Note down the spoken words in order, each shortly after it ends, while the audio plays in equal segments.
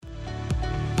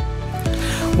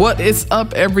What is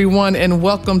up, everyone, and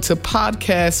welcome to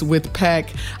Podcast with Pack.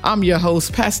 I'm your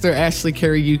host, Pastor Ashley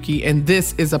Kariuki, and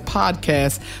this is a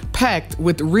podcast packed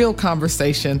with real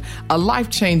conversation, a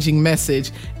life-changing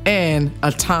message, and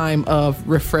a time of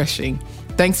refreshing.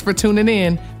 Thanks for tuning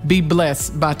in. Be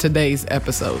blessed by today's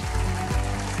episode.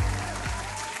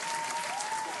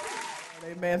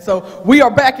 Amen. So we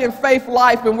are back in Faith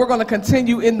Life, and we're going to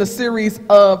continue in the series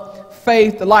of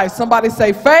Faith Life. Somebody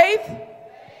say faith,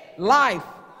 life.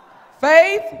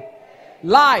 Faith,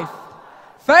 life.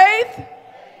 Faith,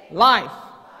 life.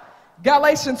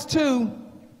 Galatians 2,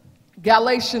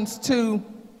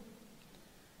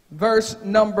 verse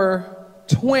number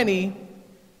 20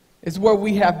 is where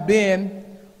we have been,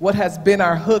 what has been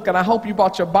our hook. And I hope you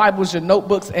brought your Bibles, your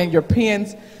notebooks, and your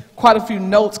pens. Quite a few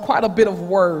notes, quite a bit of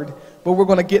word, but we're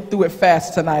going to get through it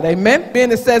fast tonight. Amen.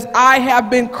 Then it says, I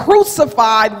have been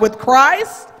crucified with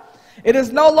Christ. It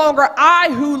is no longer I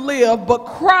who live, but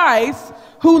Christ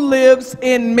who lives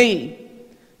in me.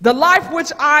 The life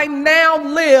which I now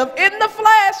live in the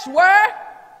flesh, where?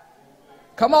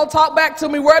 Come on, talk back to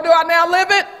me. Where do I now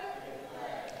live it?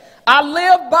 I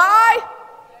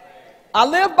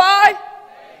live by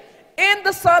in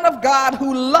the Son of God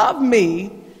who loved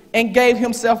me and gave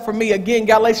himself for me. Again,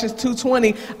 Galatians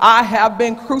 2:20, I have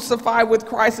been crucified with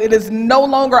Christ. It is no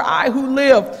longer I who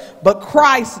live, but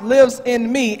Christ lives in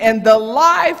me. And the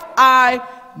life I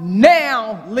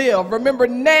now live. Remember,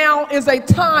 now is a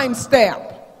time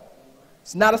stamp.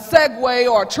 It's not a segue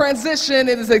or a transition.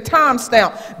 It is a time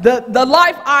stamp. The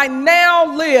life I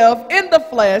now live in the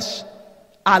flesh,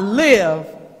 I live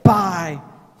by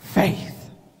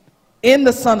faith in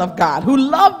the Son of God who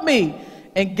loved me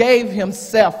and gave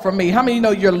himself for me. How many of you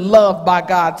know you're loved by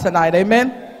God tonight?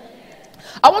 Amen.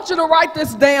 I want you to write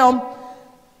this down.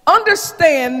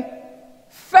 Understand,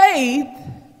 faith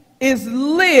is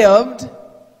lived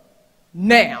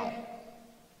now.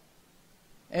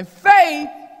 And faith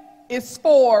is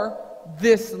for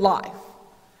this life.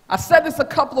 I said this a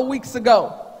couple of weeks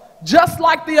ago. Just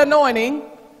like the anointing,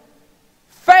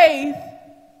 faith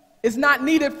is not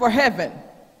needed for heaven.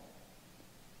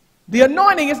 The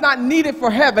anointing is not needed for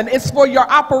heaven. It's for your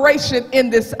operation in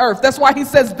this earth. That's why he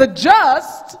says the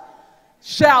just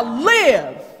shall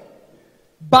live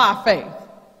by faith.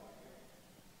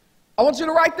 I want you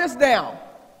to write this down.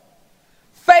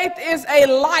 Faith is a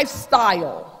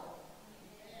lifestyle.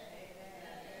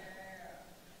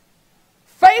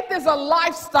 Faith is a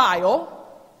lifestyle,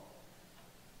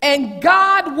 and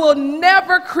God will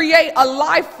never create a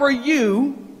life for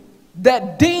you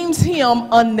that deems him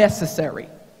unnecessary.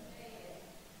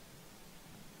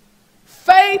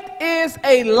 Faith is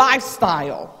a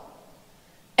lifestyle,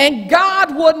 and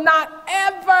God will not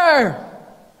ever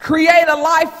create a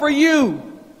life for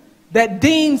you that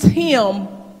deems him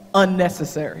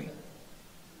unnecessary.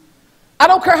 I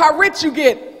don't care how rich you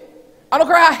get. I don't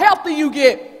care how healthy you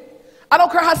get. I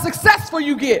don't care how successful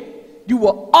you get. You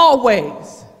will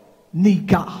always need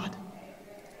God.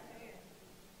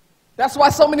 That's why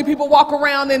so many people walk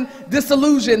around in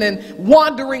disillusion and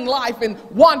wandering life and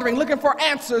wandering, looking for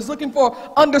answers, looking for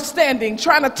understanding,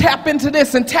 trying to tap into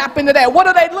this and tap into that. What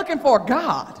are they looking for?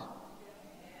 God.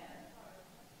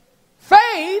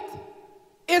 Faith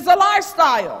is a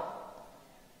lifestyle.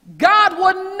 God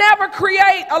will never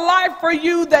create a life for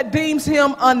you that deems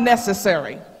him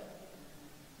unnecessary.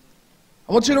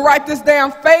 I want you to write this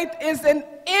down. Faith is an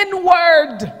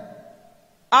inward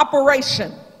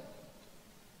operation.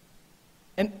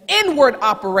 An inward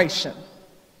operation.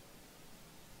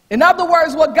 In other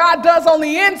words, what God does on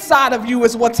the inside of you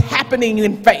is what's happening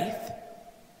in faith.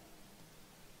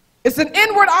 It's an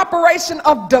inward operation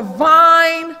of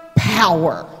divine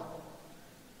power,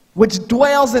 which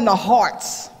dwells in the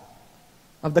hearts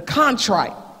of the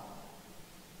contrite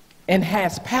and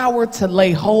has power to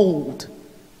lay hold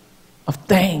of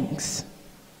things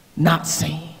not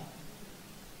seen.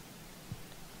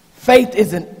 Faith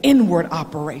is an inward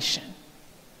operation.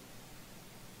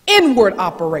 Inward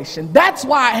operation. That's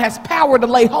why it has power to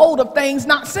lay hold of things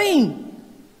not seen.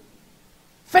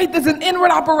 Faith is an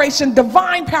inward operation,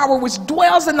 divine power which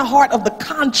dwells in the heart of the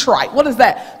contrite. What is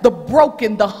that? The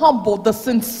broken, the humble, the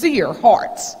sincere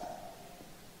hearts.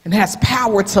 And has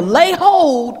power to lay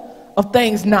hold of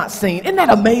things not seen. Isn't that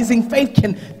amazing? Faith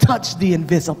can touch the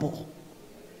invisible.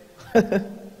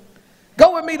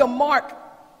 Go with me to Mark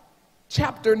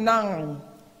chapter 9.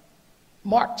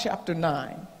 Mark chapter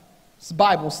 9. It's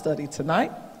Bible study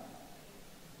tonight.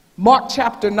 Mark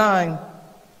chapter 9.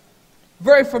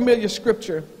 Very familiar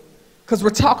scripture because we're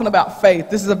talking about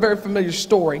faith. This is a very familiar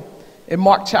story in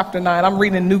Mark chapter 9. I'm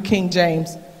reading New King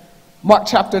James. Mark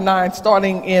chapter 9,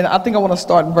 starting in, I think I want to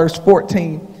start in verse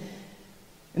 14.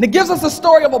 And it gives us a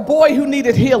story of a boy who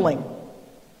needed healing.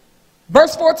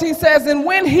 Verse 14 says, and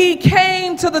when he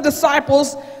came to the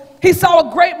disciples, he saw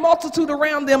a great multitude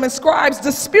around them and scribes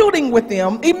disputing with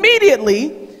them.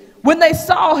 Immediately, when they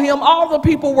saw him, all the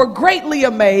people were greatly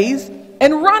amazed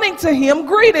and running to him,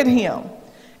 greeted him.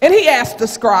 And he asked the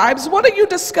scribes, what are you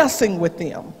discussing with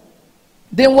them?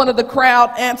 Then one of the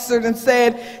crowd answered and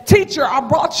said, teacher, I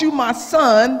brought you my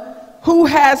son who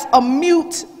has a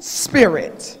mute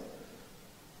spirit.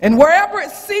 And whenever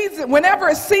it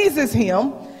seizes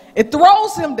him, it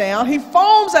throws him down, he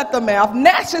foams at the mouth,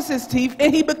 gnashes his teeth,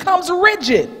 and he becomes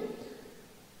rigid.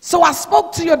 So I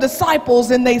spoke to your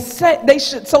disciples, and they said they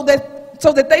should, so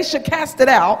that they should cast it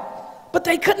out, but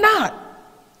they could not.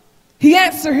 He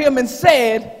answered him and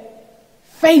said,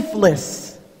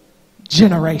 faithless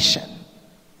generation,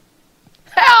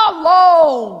 how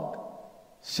long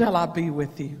shall I be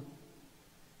with you?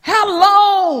 How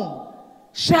long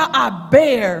shall I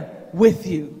bear with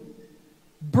you?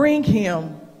 Bring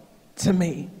him to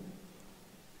me.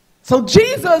 So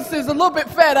Jesus is a little bit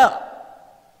fed up,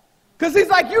 because he's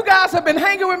like, you guys have been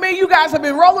hanging with me, you guys have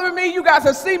been rolling with me, you guys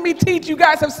have seen me teach, you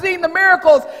guys have seen the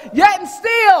miracles, yet and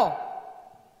still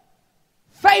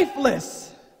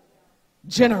faithless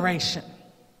generation.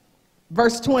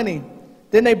 Verse 20,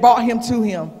 then they brought him to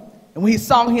him, and when he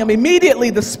saw him, immediately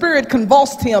the spirit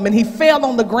convulsed him, and he fell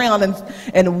on the ground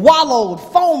and wallowed,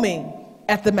 foaming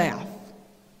at the mouth.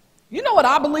 You know what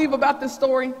I believe about this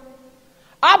story?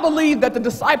 I believe that the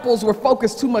disciples were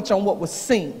focused too much on what was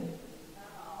seen.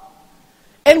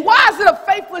 And why is it a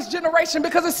faithless generation?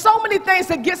 Because there's so many things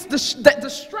that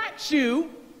distracts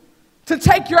you to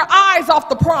take your eyes off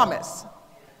the promise.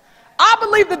 I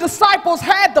believe the disciples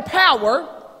had the power.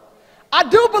 I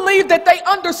do believe that they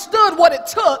understood what it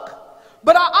took,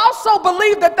 but I also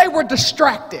believe that they were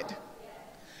distracted.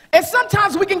 And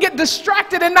sometimes we can get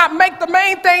distracted and not make the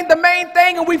main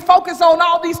thing, and we focus on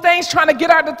all these things trying to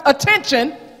get our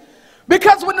attention.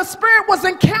 Because when the Spirit was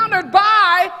encountered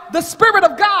by the Spirit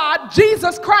of God,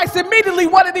 Jesus Christ, immediately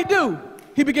what did he do?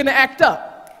 He began to act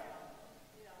up.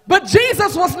 But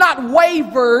Jesus was not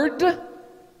wavered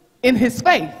in his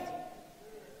faith.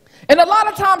 And a lot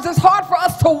of times it's hard for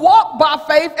us to walk by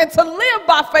faith and to live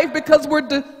by faith because we're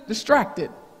distracted.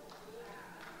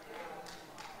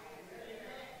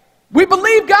 We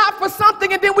believe God for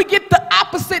something, and then we get the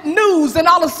opposite news, and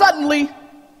all of a sudden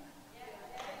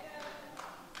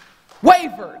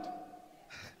wavered.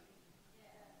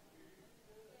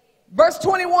 Verse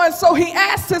 21, so he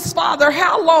asked his father,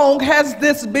 how long has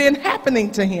this been happening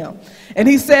to him? And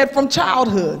he said, from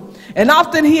childhood. And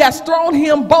often he has thrown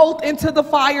him both into the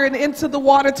fire and into the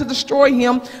water to destroy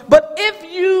him. But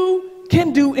if you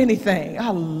can do anything,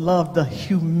 I love the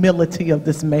humility of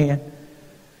this man.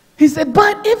 He said,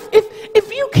 but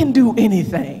if you can do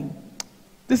anything,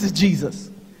 this is Jesus.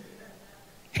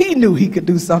 He knew he could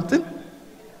do something.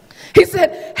 He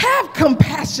said, have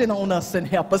compassion on us and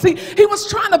help us. He was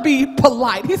trying to be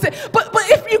polite. He said, but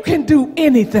if you can do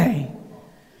anything,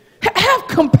 have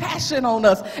compassion on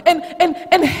us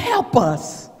and help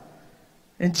us.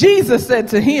 And Jesus said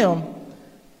to him,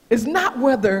 it's not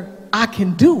whether I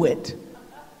can do it.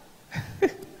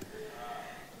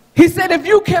 He said, if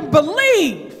you can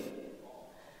believe,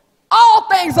 all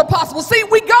things are possible. See,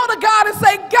 we go to God and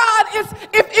say, God,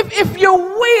 if you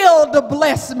will to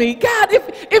bless me, God,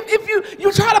 if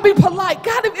you try to be polite,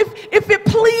 God, if it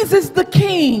pleases the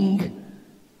King.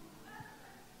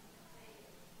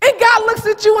 And God looks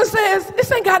at you and says, this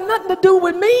ain't got nothing to do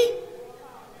with me.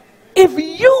 If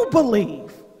you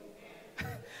believe.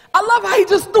 I love how he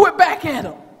just threw it back at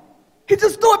him. He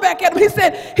just threw it back at him.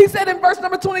 He said in verse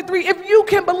number 23, if you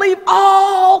can believe,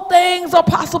 all things are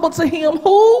possible to him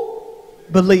who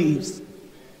believes.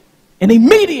 And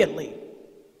immediately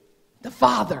the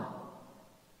father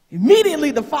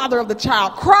of the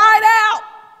child cried out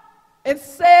and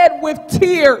said with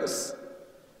tears,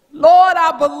 Lord,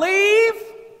 I believe,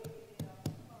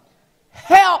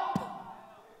 help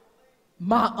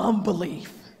my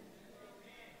unbelief.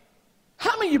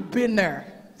 How many of you been there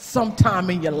sometime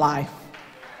in your life?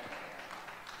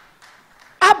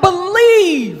 I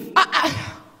believe,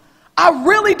 I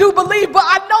really do believe, but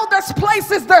I know there's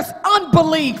places there's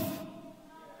unbelief.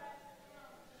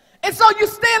 And so you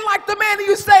stand like the man and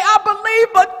you say, I believe,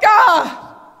 but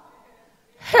God,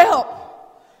 help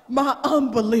my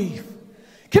unbelief.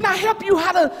 Can I help you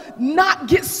how to not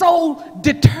get so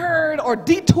deterred or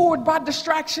detoured by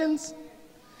distractions?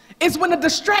 It's when a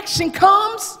distraction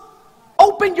comes,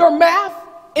 open your mouth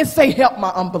and say, help my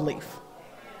unbelief.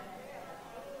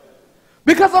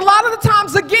 Because a lot of the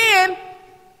times, again,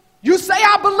 You say,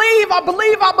 I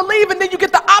believe, and then you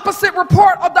get the opposite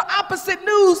report of the opposite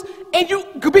news, and you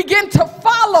begin to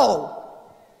follow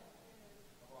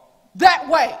that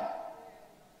way.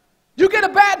 You get a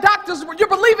bad doctor's, you're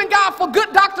believing God for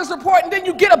good doctor's report, and then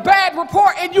you get a bad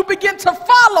report, and you begin to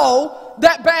follow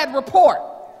that bad report.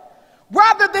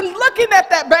 Rather than looking at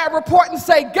that bad report and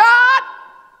say, God,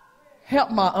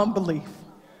 help my unbelief.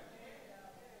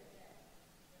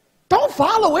 Don't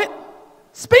follow it.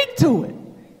 Speak to it.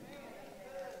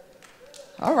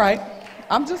 All right,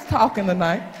 I'm just talking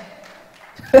tonight.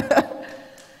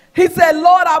 He said,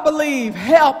 Lord, I believe,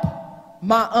 help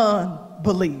my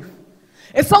unbelief.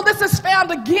 And so this is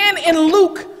found again in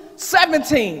Luke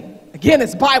 17. Again,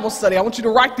 it's Bible study. I want you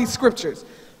to write these scriptures.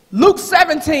 Luke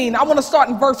 17, I want to start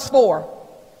in verse 4.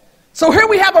 So here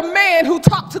we have a man who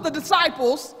talked to the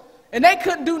disciples, and they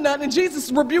couldn't do nothing. And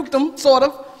Jesus rebuked them, sort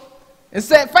of, and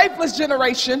said, faithless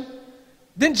generation.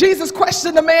 Then Jesus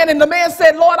questioned the man, and the man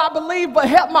said, Lord, I believe, but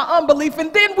help my unbelief.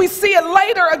 And then we see it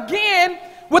later again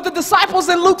with the disciples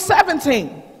in Luke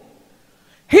 17.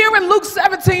 Here in Luke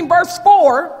 17, verse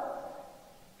 4,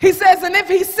 he says, and if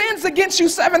he sins against you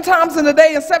 7 times in a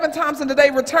day, and 7 times in a day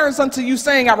returns unto you,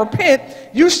 saying, I repent,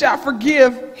 you shall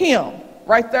forgive him.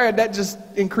 Right there, that just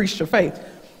increased your faith.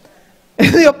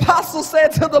 And the apostle said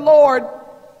to the Lord,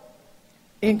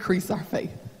 increase our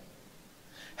faith.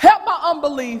 Help my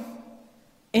unbelief.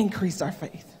 Increase our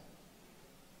faith.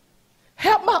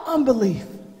 Help my unbelief.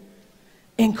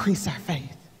 Increase our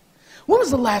faith. When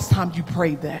was the last time you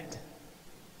prayed that?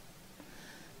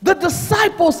 The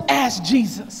disciples asked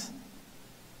Jesus,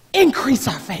 increase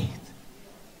our faith.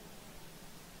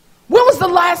 When was the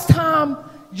last time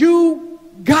you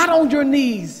got on your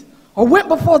knees or went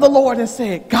before the Lord and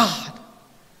said, God,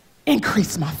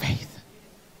 increase my faith.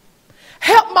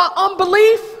 Help my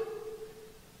unbelief.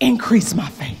 Increase my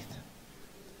faith.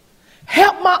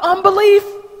 Help my unbelief,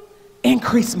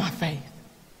 increase my faith.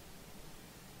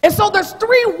 And so there's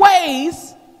 3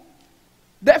 ways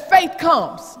that faith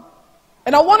comes.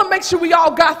 And I want to make sure we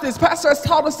all got this. Pastor has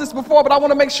taught us this before, but I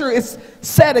want to make sure it's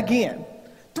said again.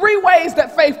 3 ways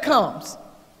that faith comes.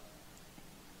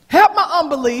 Help my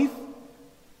unbelief,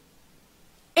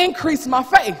 increase my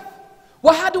faith.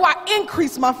 Well, how do I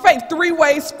increase my faith? 3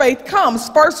 ways faith comes.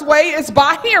 First way is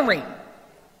by hearing.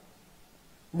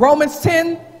 Romans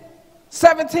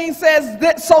 10:17 says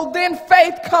that, so then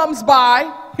faith comes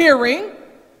by hearing,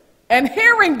 and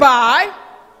hearing by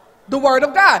the word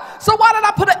of God. So why did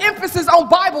I put an emphasis on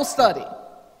Bible study?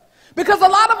 Because a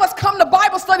lot of us come to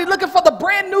Bible study looking for the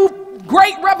brand new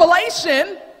great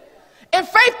revelation, and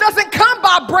faith doesn't come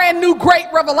by brand new great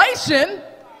revelation.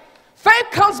 Faith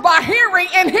comes by hearing,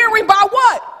 and hearing by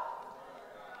what?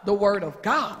 The word of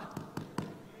God.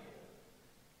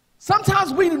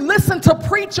 Sometimes we listen to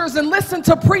preachers and listen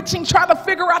to preaching, trying to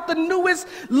figure out the newest,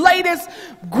 latest,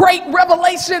 great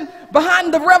revelation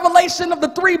behind the revelation of the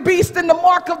 3 beasts and the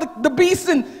mark of the beast.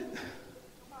 And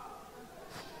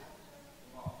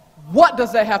what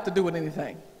does that have to do with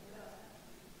anything?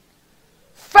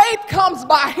 Faith comes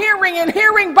by hearing, and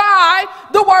hearing by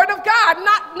the word of God.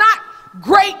 Not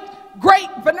great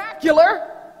vernacular.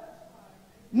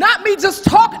 Not me just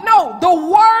talking. No, the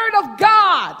word of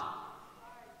God.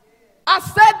 I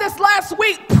said this last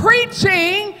week,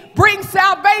 preaching brings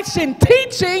salvation.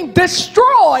 Teaching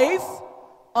destroys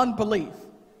unbelief.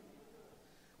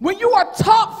 When you are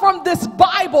taught from this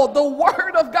Bible, the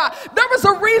word of God, there was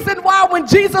a reason why when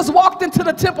Jesus walked into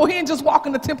the temple, he didn't just walk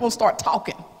in the temple and start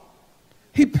talking.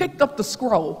 He picked up the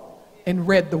scroll and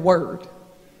read the word.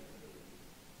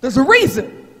 There's a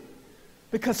reason.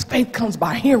 Because faith comes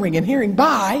by hearing, and hearing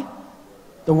by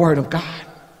the word of God.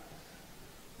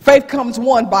 Faith comes,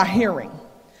 1, by hearing.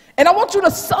 And I want you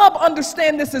to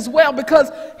understand this as well,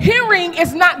 because hearing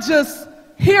is not just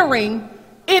hearing,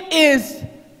 it is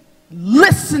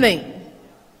listening.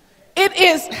 It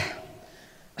is,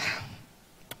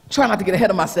 try not to get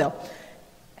ahead of myself.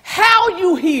 How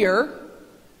you hear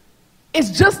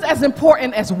is just as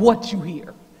important as what you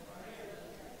hear.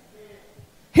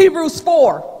 Hebrews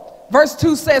 4, verse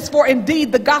 2 says, for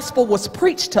indeed the gospel was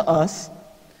preached to us,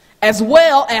 as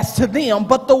well as to them,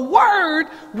 but the word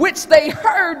which they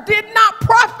heard did not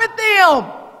profit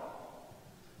them.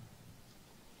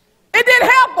 It didn't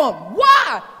help them.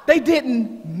 Why? They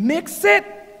didn't mix it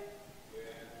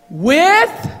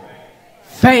with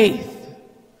faith.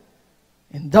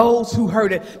 And those who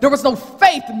heard it, there was no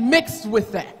faith mixed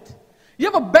with that. You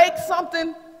ever bake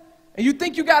something and you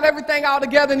think you got everything all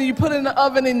together, and you put it in the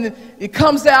oven and it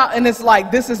comes out and it's like,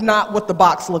 this is not what the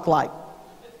box looked like.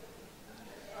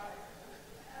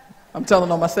 I'm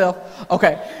telling on myself.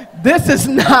 Okay, this is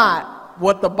not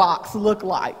what the box looked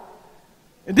like.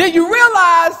 And then you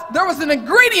realize there was an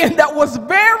ingredient that was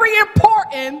very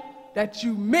important that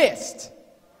you missed.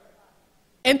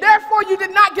 And therefore you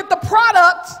did not get the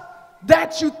product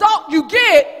that you thought you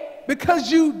get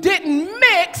because you didn't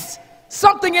mix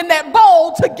something in that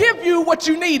bowl to give you what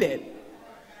you needed.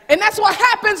 And that's what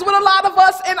happens with a lot of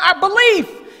us in our belief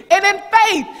and in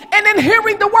faith and in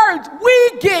hearing the words.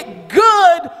 We get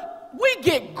good, we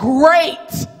get great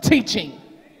teaching.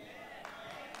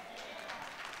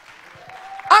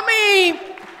 I mean,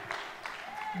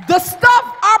 the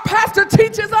stuff our pastor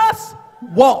teaches us,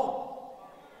 whoa.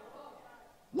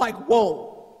 Like,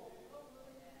 whoa.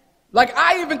 Like,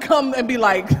 I even come and be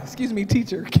like, excuse me,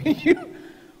 teacher, can you?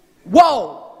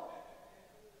 Whoa.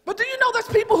 But do you know there's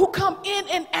people who come in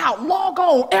and out, log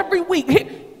on every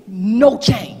week, no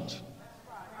change.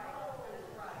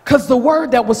 Because the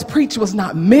word that was preached was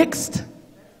not mixed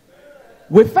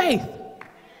with faith.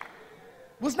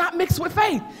 Was not mixed with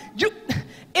faith.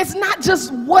 It's not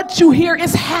just what you hear,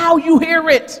 it's how you hear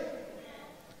it.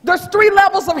 There's 3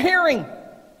 levels of hearing.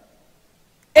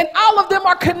 And all of them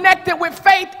are connected with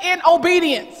faith and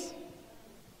obedience.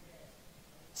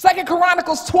 2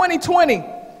 Chronicles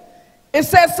 20:20. It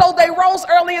says, so they rose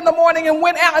early in the morning and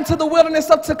went out into the wilderness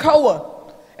of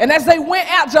Tekoa. And as they went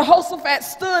out, Jehoshaphat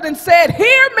stood and said,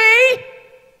 hear me,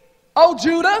 O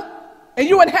Judah, and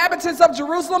you inhabitants of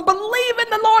Jerusalem, believe in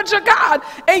the Lord your God,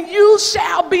 and you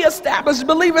shall be established.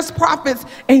 Believe his prophets,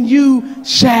 and you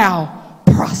shall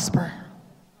prosper.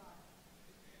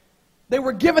 They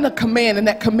were given a command, and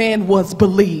that command was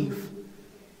believe.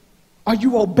 Are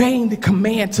you obeying the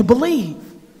command to believe?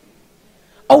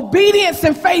 Obedience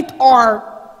and faith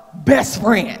are best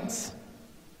friends.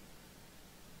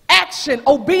 Action,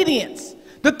 obedience.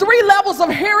 The 3 levels of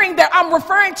hearing that I'm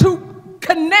referring to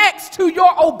connects to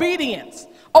your obedience.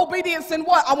 Obedience in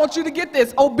what? I want you to get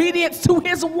this. Obedience to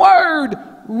his word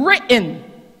written.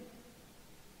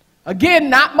 Again,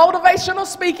 not motivational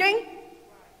speaking.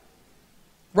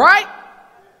 Right?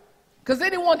 Because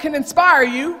anyone can inspire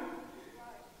you.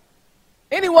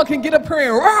 Anyone can get up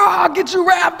here and get you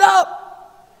wrapped up.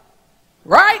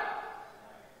 Right?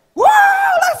 Woo,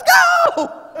 let's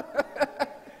go!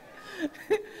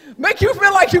 Make you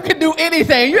feel like you can do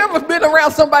anything. You ever been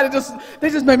around somebody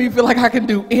they just made me feel like I can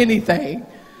do anything.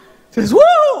 Says,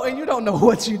 woo, and you don't know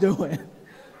what you're doing.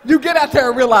 You get out there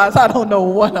and realize I don't know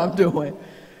what I'm doing.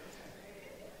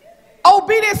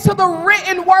 Obedience to the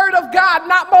written word of God,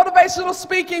 not motivational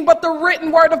speaking, but the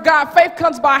written word of God. Faith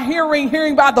comes by hearing,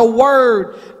 hearing by the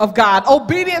word of God.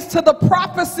 Obedience to the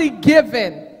prophecy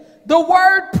given, the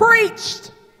word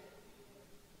preached,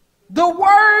 the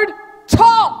word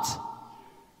taught.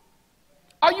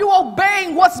 Are you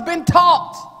obeying what's been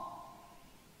taught?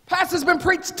 Pastor's been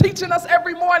teaching us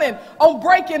every morning on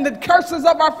breaking the curses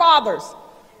of our fathers,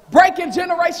 breaking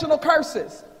generational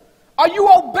curses. Are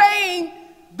you obeying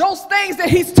those things that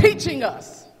he's teaching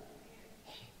us?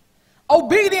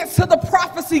 Obedience to the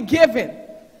prophecy given,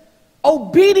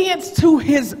 obedience to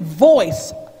his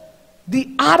voice,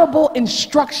 the audible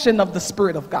instruction of the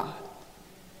Spirit of God.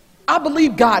 I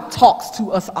believe God talks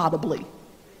to us audibly.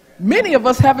 Many of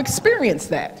us have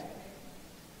experienced that.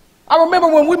 I remember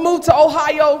when we moved to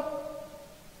Ohio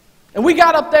and we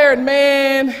got up there and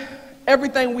man,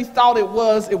 everything we thought it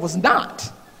was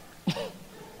not.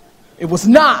 It was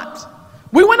not.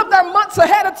 We went up there months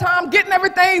ahead of time, getting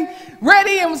everything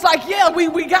ready, and was like, yeah,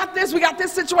 we got this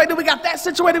situated, we got that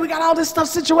situated, we got all this stuff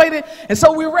situated, and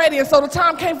so we're ready. And so the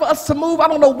time came for us to move. I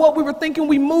don't know what we were thinking.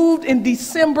 We moved in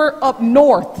December up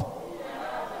north.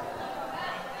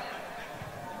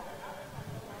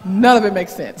 None of it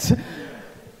makes sense.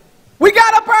 We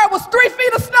got up there, it was 3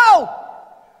 feet of snow.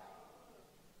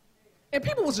 And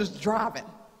people was just driving.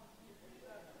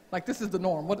 Like, this is the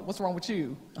norm. What's wrong with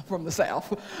you? I'm from the South.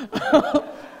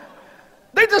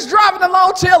 They just driving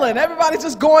along, chilling. Everybody's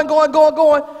just going.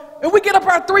 And we get up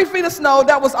there 3 feet of snow.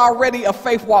 That was already a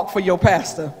faith walk for your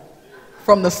pastor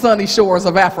from the sunny shores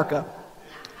of Africa.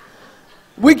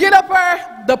 We get up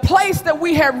there, the place that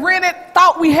we had rented,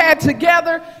 thought we had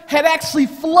together, had actually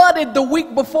flooded the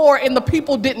week before, and the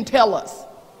people didn't tell us.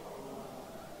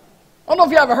 I don't know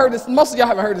if you ever heard this. Most of y'all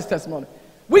haven't heard this testimony.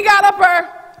 We got up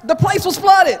there, the place was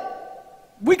flooded.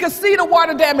 We could see the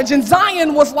water damage, and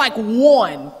Zion was like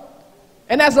 1.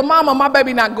 And as a mama, my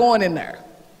baby not going in there.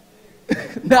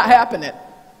 Not happening.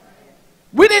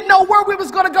 We didn't know where we was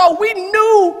going to go. We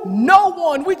knew no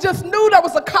one. We just knew there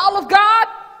was a call of God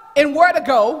and where to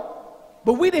go,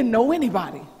 but we didn't know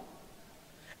anybody.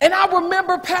 And I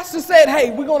remember Pastor said, hey,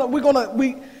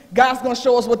 God's going to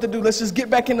show us what to do. Let's just get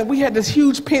back in. We had this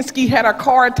huge Penske, had our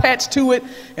car attached to it,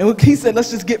 and he said,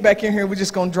 let's just get back in here. We're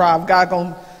just going to drive. God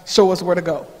going to show us where to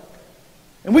go.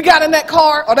 And we got in that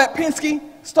car, or that Penske,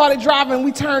 started driving,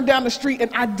 we turned down the street,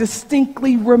 and I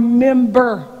distinctly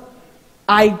remember,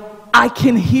 I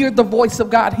can hear the voice of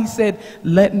God. He said,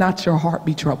 let not your heart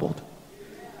be troubled.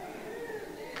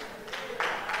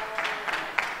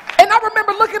 And I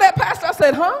remember looking at Pastor, I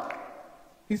said, huh?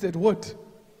 He said, what?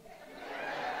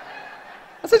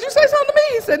 I said, you say something to me?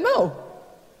 He said, no.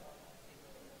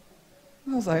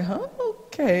 I was like, huh?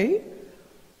 Okay.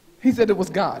 He said it was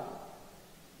God.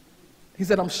 He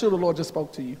said, I'm sure the Lord just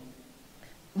spoke to you.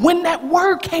 When that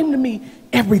word came to me,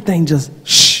 everything just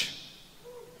shh.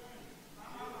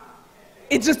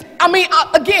 It just,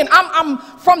 again, I'm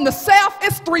from the south.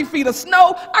 It's 3 feet of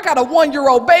snow. I got a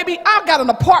 1-year-old baby. I've got an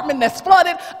apartment that's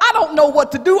flooded. I don't know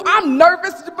what to do. I'm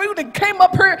nervous. We came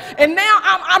up here, and now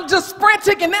I'm just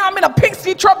frantic, and now I'm in a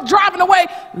Penske truck driving away.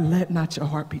 Let not your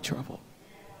heart be troubled.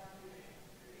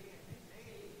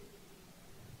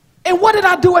 And what did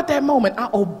I do at that moment? I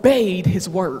obeyed his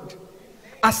word.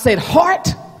 I said, heart,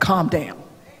 calm down.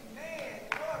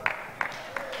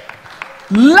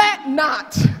 Let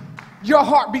not your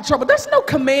heart be troubled. There's no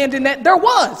command in that. There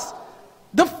was.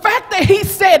 The fact that he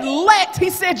said he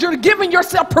said you're giving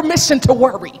yourself permission to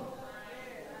worry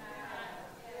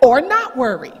or not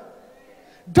worry.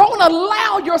 Don't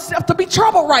allow yourself to be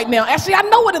troubled right now. Actually, I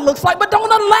know what it looks like, but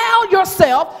don't allow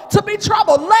yourself to be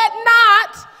troubled. Let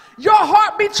not your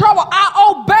heart be troubled.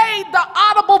 I obeyed the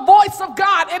audible voice of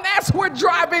God. And as we're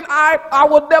driving, I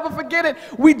will never forget it.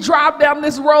 We drive down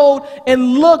this road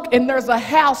and look, and there's a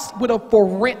house with a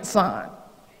for rent sign.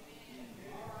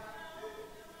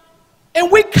 And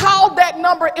we called that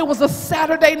number. It was a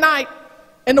Saturday night.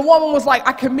 And the woman was like,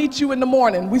 I can meet you in the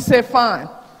morning. We said, fine.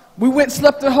 We went,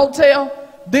 slept in the hotel.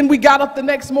 Then we got up the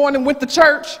next morning, went to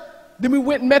church. Then we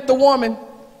went and met the woman.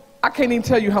 I can't even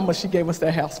tell you how much she gave us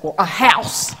that house for. A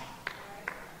house.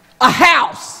 A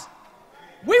house.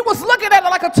 We was looking at it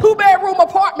like a 2-bedroom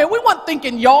apartment. We weren't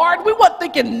thinking yard. We weren't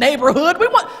thinking neighborhood.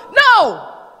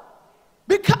 No.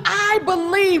 Because I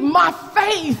believe my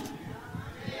faith,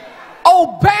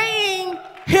 obeying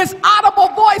his audible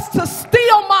voice to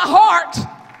steal my heart,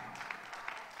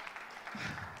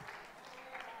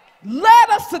 led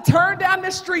us to turn down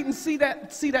this street and see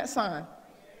that sign.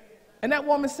 And that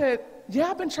woman said,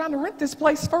 yeah, I've been trying to rent this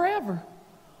place forever.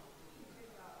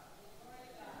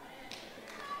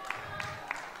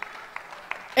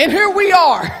 And here we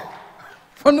are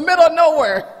from the middle of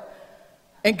nowhere.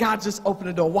 And God just opened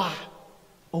the door. Why?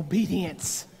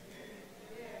 Obedience.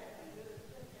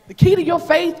 The key to your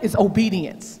faith is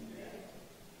obedience.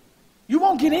 You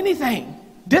won't get anything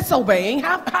disobeying.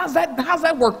 How's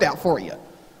that worked out for you?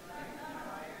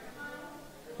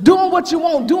 Doing what you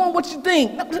want, doing what you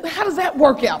think. How does that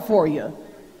work out for you?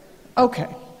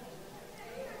 Okay.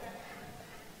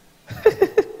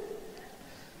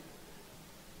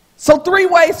 So 3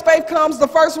 ways faith comes. The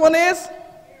first one is?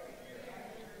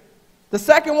 The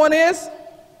second one is?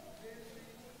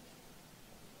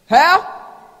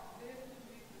 How?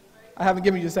 I haven't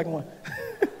given you the second one.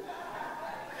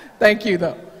 Thank you,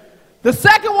 though. The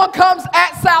second one comes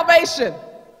at salvation.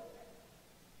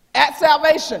 At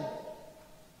salvation.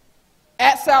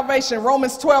 At salvation.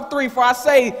 Romans 12:3, for I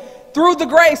say, through the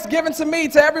grace given to me,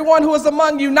 to everyone who is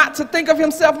among you, not to think of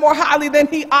himself more highly than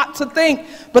he ought to think,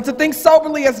 but to think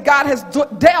soberly as God has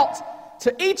dealt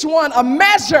to each one a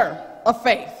measure of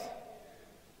faith.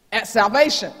 At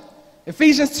salvation.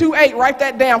 Ephesians 2:8, write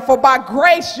that down. For by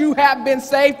grace you have been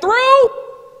saved through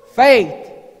faith,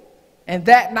 and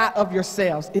that not of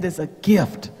yourselves. It is a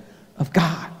gift of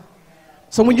God.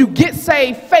 So when you get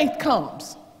saved, faith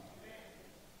comes.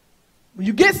 When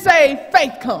you get saved,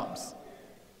 faith comes.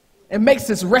 It makes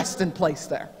its resting place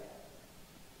there.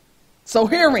 So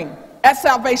hearing at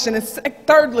salvation, and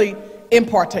thirdly,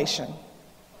 impartation.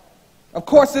 Of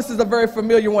course, this is a very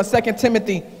familiar one. 2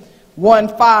 Timothy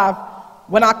 1:5.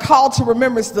 When I call to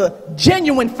remembrance the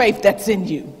genuine faith that's in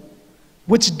you,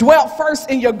 which dwelt first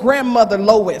in your grandmother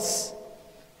Lois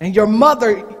and your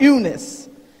mother Eunice,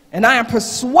 and I am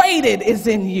persuaded is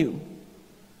in you.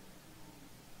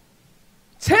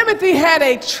 Timothy had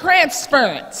a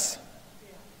transference,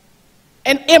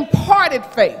 an imparted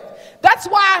faith. That's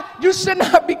why you should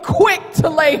not be quick to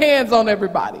lay hands on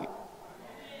everybody.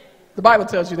 The Bible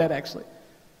tells you that, actually.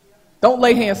 Don't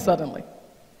lay hands suddenly.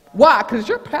 Why? Because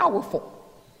you're powerful.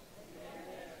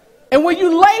 And when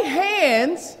you lay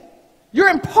hands, you're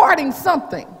imparting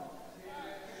something.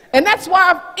 And that's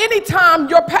why anytime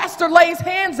your pastor lays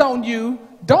hands on you,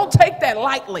 don't take that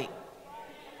lightly.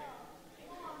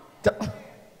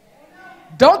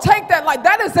 Don't take that like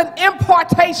that is an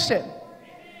impartation.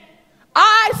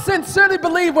 I sincerely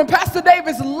believe when Pastor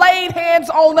Davis laid hands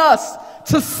on us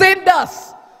to send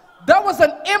us There was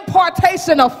an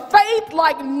impartation of faith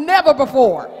like never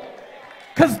before,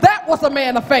 because that was a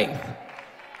man of faith.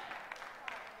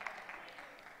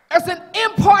 There's an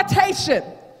impartation.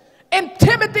 And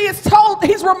Timothy is told,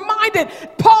 he's reminded,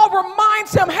 Paul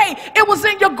reminds him, hey, it was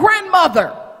in your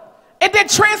grandmother. And then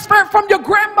transferred from your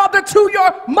grandmother to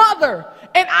your mother.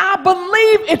 And I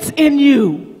believe it's in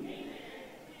you.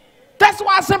 That's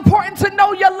why it's important to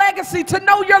know your legacy, to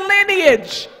know your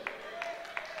lineage.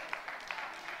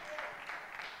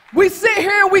 We sit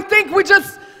here and we think we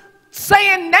just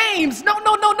saying names. No.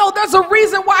 There's a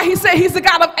reason why he said he's the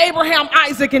God of Abraham,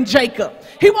 Isaac, and Jacob.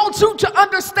 He wants you to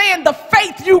understand the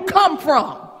faith you come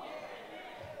from.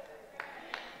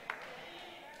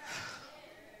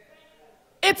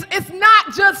 It's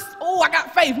not just, oh, I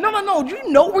got faith. No. Do you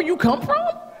know where you come from?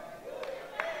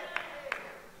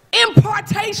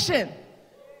 Impartation.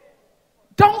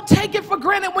 Don't take it for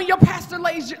granted when your pastor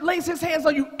lays his hands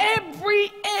on you.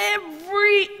 Every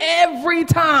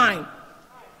time.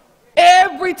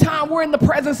 Every time we're in the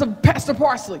presence of Pastor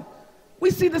Parsley, we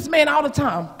see this man all the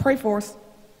time. Pray for us.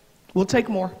 We'll take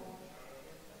more.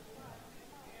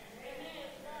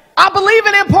 I believe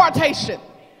in impartation.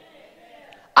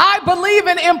 I believe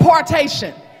in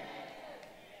impartation.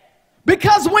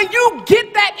 Because when you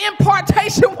get that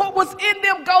impartation, what was in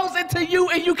them goes into you,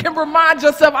 and you can remind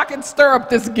yourself, I can stir up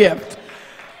this gift.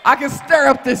 I can stir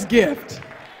up this gift.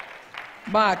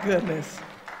 My goodness.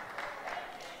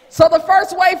 So the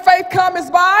first way faith comes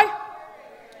is by,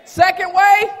 second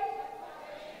way,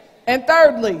 and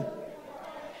thirdly.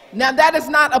 Now that is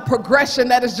not a progression,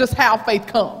 that is just how faith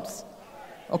comes.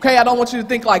 Okay, I don't want you to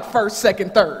think like first,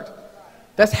 second, third.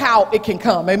 That's how it can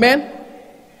come, amen?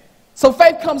 So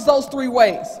faith comes those three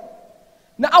ways.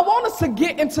 Now I want us to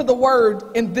get into the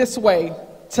word in this way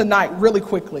tonight really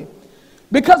quickly.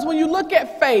 Because when you look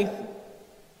at faith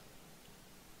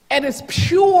at its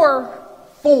pure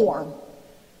form,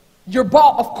 you're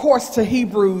brought, of course, to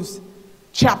Hebrews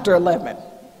chapter 11.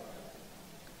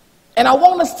 And I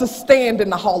want us to stand in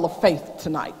the hall of faith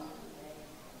tonight.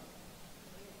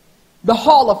 The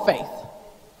hall of faith.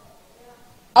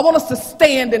 I want us to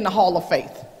stand in the hall of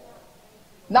faith.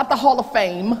 Not the hall of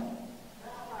fame.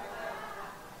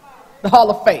 The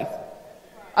hall of faith.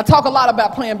 I talk a lot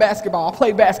about playing basketball. I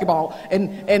played basketball.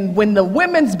 And when the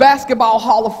Women's Basketball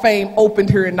Hall of Fame opened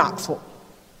here in Knoxville,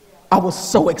 I was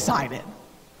so excited.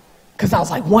 Because I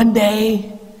was like, one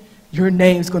day, your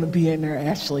name's going to be in there,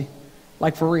 Ashley.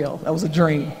 Like, for real. That was a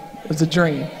dream. It was a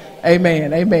dream.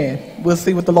 Amen. We'll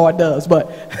see what the Lord does. But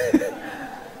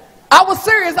I was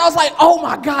serious. I was like, oh,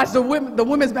 my gosh, the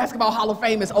Women's Basketball Hall of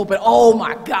Fame is open. Oh,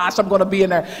 my gosh, I'm going to be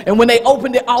in there. And when they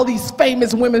opened it, all these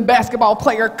famous women's basketball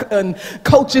players and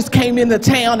coaches came into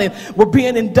town and were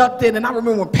being inducted. And I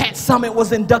remember when Pat Summitt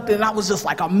was inducted, and I was just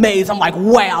like amazed. I'm like,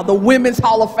 wow, the Women's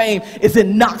Hall of Fame is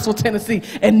in Knoxville, Tennessee,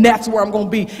 and that's where I'm going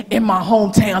to be, in my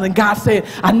hometown. And God said,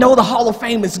 I know the Hall of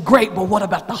Fame is great, but what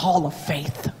about the Hall of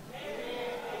Faith?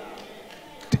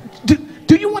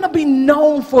 Do you want to be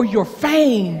known for your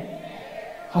fame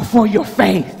or for your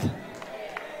faith?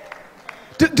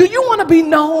 Do you want to be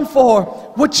known for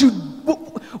what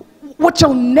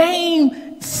your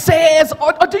name says,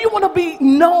 or do you want to be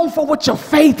known for what your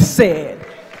faith said?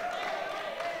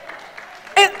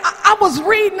 And I was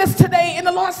reading this today, and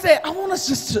the Lord said, I want us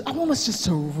just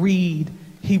to read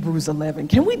Hebrews 11.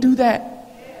 Can we do that?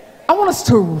 I want us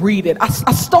to read it. I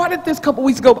started this a couple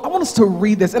weeks ago, but I want us to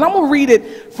read this. And I'm going to read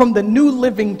it from the New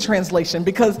Living Translation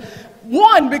because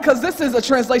this is a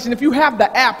translation. If you have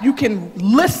the app, you can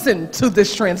listen to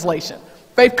this translation.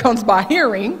 Faith comes by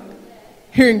hearing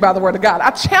by the word of God.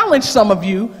 I challenge some of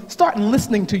you, start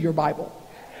listening to your Bible.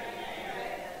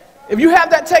 If you have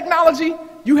that technology,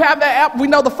 you have that app. We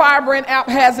know the Firebrand app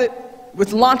has it.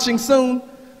 It's launching soon,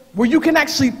 where you can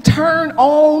actually turn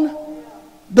on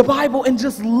the Bible and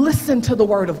just listen to the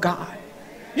word of God.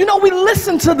 You know, we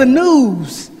listen to the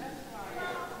news.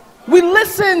 We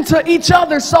listen to each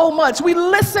other so much. We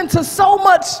listen to so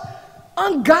much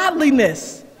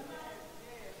ungodliness.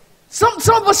 Some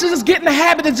of us should just get in the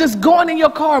habit of just going in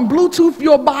your car and Bluetooth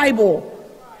your Bible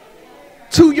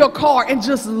to your car and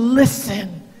just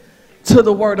listen to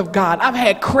the word of God. I've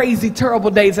had crazy,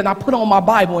 terrible days, and I put on my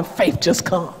Bible and faith just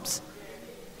comes.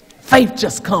 Faith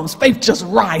just comes. Faith just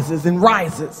rises and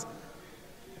rises.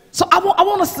 So I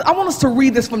want us to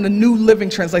read this from the New Living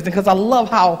Translation because I love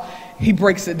how he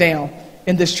breaks it down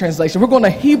in this translation. We're going to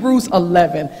Hebrews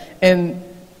 11, and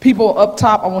people up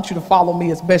top, I want you to follow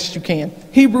me as best you can.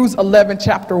 Hebrews 11,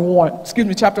 chapter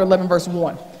 11, verse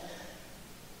 1.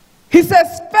 He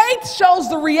says, faith shows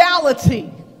the reality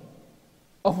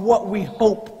of what we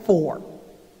hope for.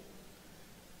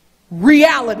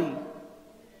 Reality.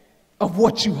 of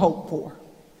what you hope for.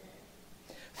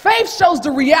 Faith shows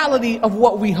the reality of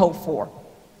what we hope for.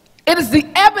 It is the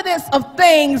evidence of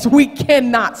things we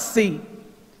cannot see.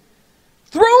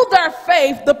 Through their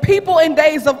faith, the people in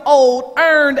days of old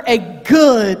earned a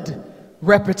good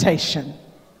reputation.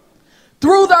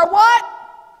 Through their what?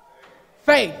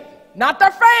 Faith. Not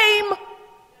their fame.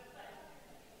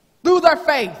 Through their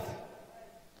faith.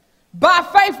 By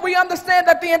faith, we understand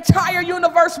that the entire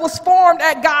universe was formed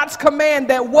at God's command,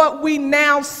 that what we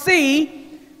now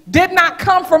see did not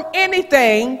come from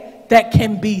anything that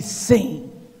can be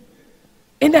seen.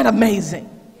 Isn't that amazing?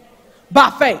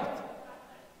 By faith.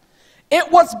 It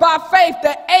was by faith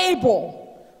that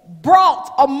Abel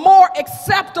brought a more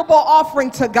acceptable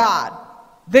offering to God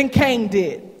than Cain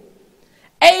did.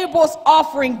 Abel's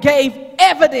offering gave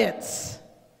evidence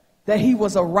that he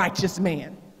was a righteous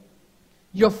man.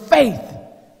 Your faith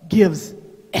gives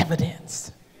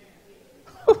evidence.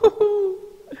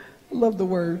 Love the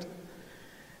word.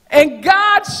 And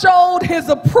God showed his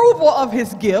approval of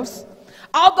his gifts.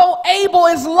 Although Abel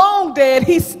is long dead,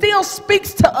 he still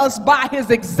speaks to us by his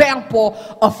example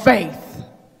of faith.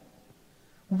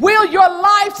 Will your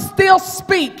life still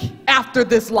speak after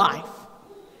this life?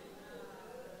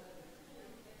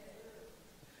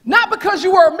 Not because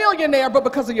you were a millionaire, but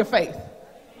because of your faith.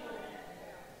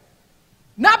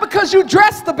 Not because you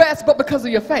dressed the best, but because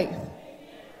of your faith.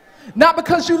 Not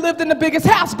because you lived in the biggest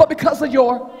house, but because of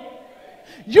your.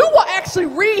 You will actually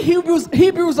read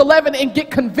Hebrews 11 and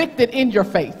get convicted in your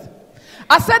faith.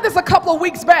 I said this a couple of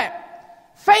weeks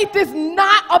back. Faith is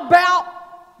not about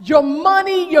your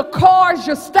money, your cars,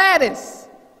 your status.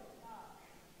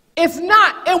 It's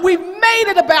not, and we've made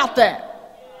it about that.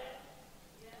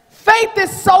 Faith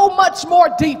is so much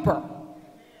more deeper.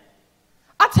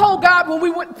 I told God when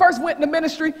we first went into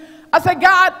ministry, I said,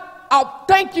 God, I'll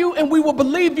thank you and we will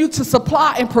believe you to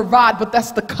supply and provide, but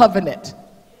that's the covenant.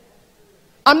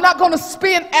 I'm not going to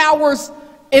spend hours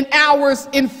and hours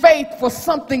in faith for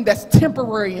something that's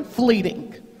temporary and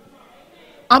fleeting.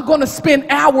 I'm going to spend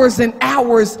hours and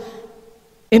hours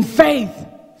in faith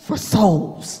for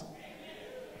souls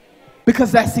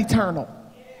because that's eternal.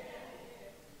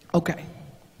 Okay.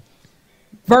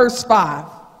 Verse 5.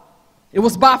 It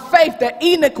was by faith that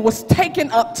Enoch was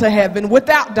taken up to heaven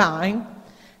without dying.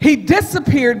 He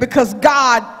disappeared because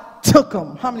God took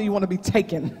him. How many of you want to be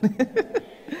taken?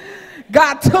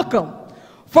 God took him.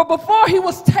 For before he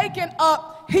was taken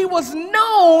up, he was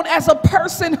known as a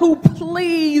person who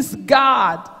pleased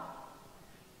God.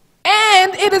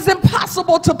 And it is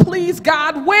impossible to please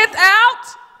God without.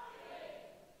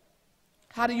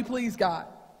 How do you please God?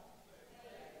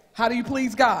 How do you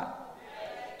please God?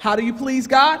 How do you please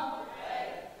God?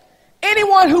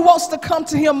 Anyone who wants to come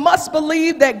to him must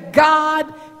believe that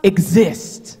God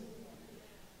exists.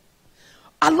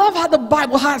 I love how the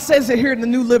Bible, how it says it here in the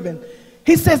New Living.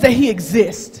 He says that he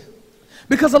exists.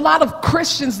 Because a lot of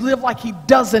Christians live like he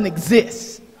doesn't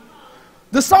exist.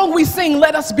 The song we sing,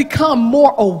 let us become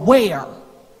more aware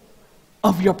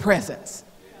of your presence.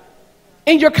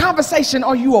 In your conversation,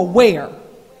 are you aware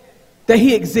that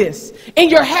he exists? In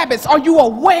your habits, are you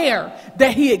aware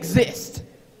that he exists?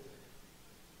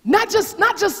 Not just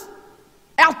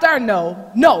out there,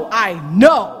 no, I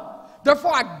know.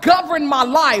 Therefore, I govern my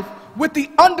life with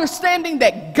the understanding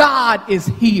that God is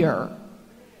here.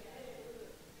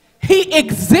 He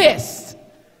exists.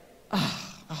 I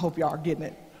hope y'all are getting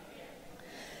it.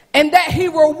 And that he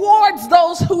rewards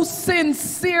those who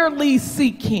sincerely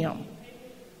seek him.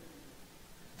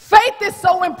 Faith is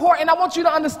so important. I want you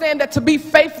to understand that to be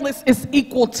faithless is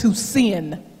equal to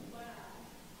sin.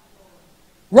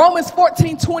 Romans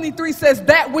 14:23 says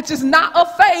that which is not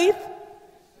of faith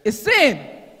is sin.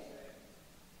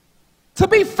 To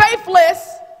be faithless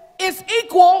is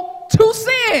equal to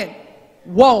sin.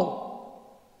 Whoa.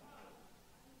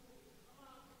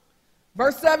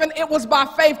 Verse 7, it was by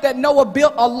faith that Noah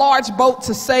built a large boat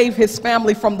to save his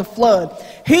family from the flood.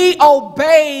 He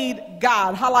obeyed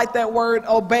God. Highlight that word,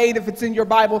 obeyed, if it's in your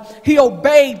Bible. He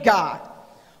obeyed God,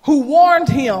 who warned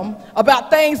him about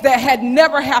things that had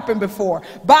never happened before.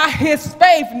 By his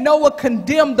faith, Noah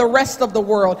condemned the rest of the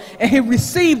world, and he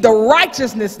received the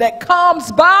righteousness that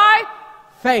comes by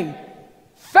faith.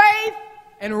 Faith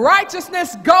and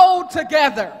righteousness go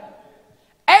together.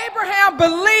 Abraham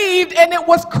believed, and it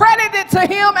was credited to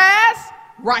him as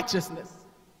righteousness.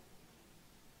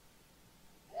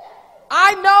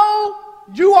 I know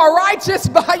you are righteous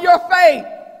by your faith.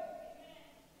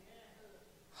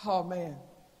 Oh, man.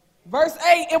 Verse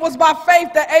 8, it was by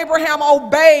faith that Abraham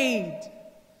obeyed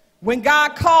When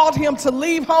God called him to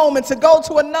leave home and to go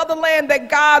to another land that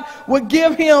God would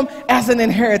give him as an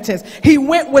inheritance, he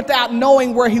went without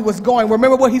knowing where he was going.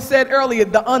 Remember what he said earlier,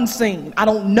 the unseen. I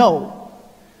don't know.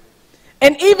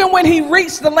 And even when he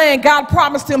reached the land, God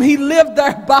promised him he lived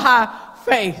there by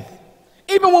faith.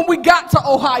 Even when we got to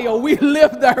Ohio, we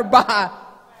lived there by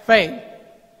faith.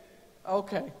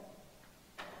 Okay.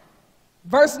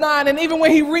 Verse 9, and even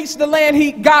when he reached the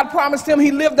land, God promised him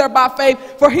he lived there by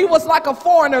faith, for he was like a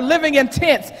foreigner living in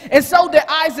tents. And so did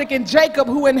Isaac and Jacob,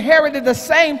 who inherited the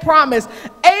same promise.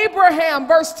 Abraham,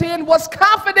 verse 10, was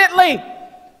confidently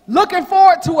looking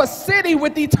forward to a city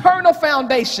with eternal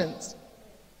foundations,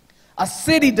 a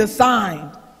city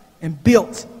designed and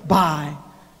built by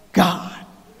God.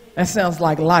 That sounds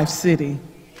like Life City.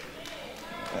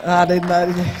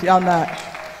 Y'all not.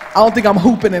 I don't think I'm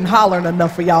hooping and hollering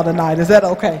enough for y'all tonight. Is that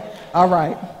okay? All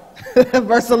right.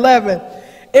 Verse 11.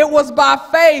 It was by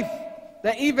faith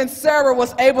that even Sarah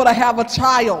was able to have a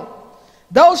child.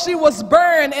 Though she was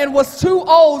barren and was too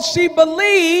old, she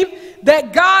believed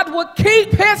that God would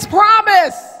keep his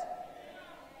promise.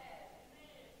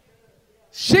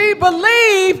 She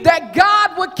believed that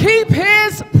God would keep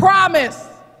his promise.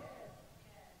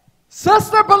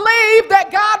 Sister, believe that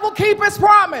God will keep his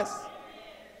promise.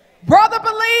 Brother,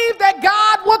 believe that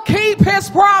God will keep his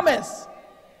promise.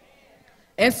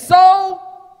 And so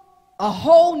a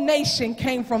whole nation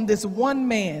came from this one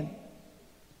man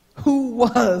who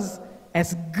was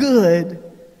as good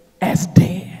as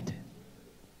dead.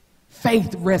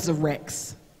 Faith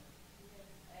resurrects.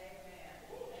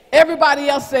 Everybody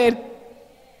else said,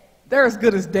 they're as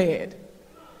good as dead.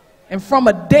 And from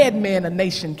a dead man, a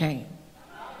nation came.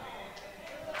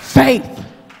 Faith.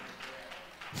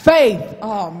 Faith,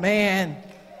 oh man,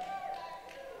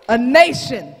 a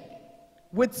nation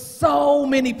with so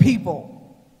many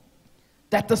people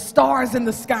that the stars in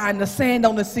the sky and the sand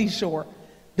on the seashore,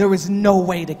 there is no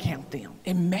way to count them.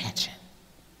 Imagine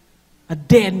a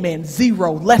dead man,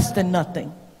 zero, less than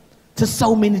nothing, to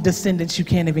so many descendants you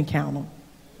can't even count them.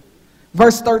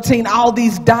 Verse 13, all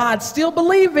these died still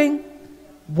believing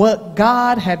what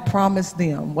God had promised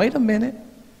them. Wait a minute,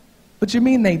 what you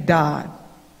mean they died?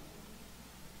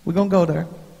 We're going to go there.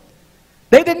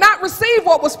 They did not receive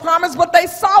what was promised, but they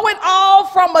saw it all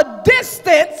from a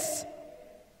distance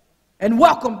and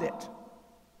welcomed it.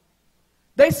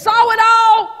 They saw it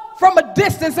all from a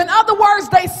distance. In other words,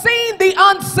 they seen the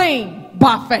unseen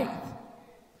by faith.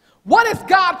 What has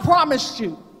God promised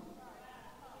you?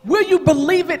 Will you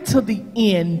believe it to the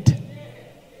end?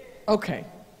 Okay.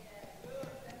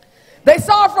 They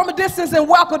saw it from a distance and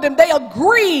welcomed him. They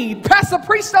agreed. Pastor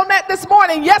preached on that this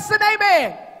morning. Yes and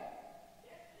amen.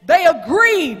 They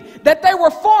agreed that they were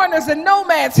foreigners and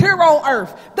nomads here on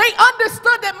earth. They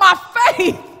understood that my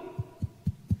faith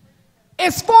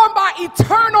is formed by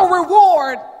eternal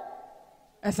reward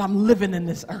as I'm living in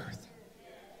this earth.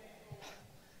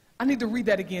 I need to read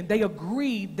that again. They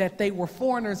agreed that they were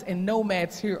foreigners and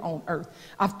nomads here on earth.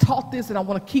 I've taught this and I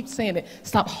want to keep saying it.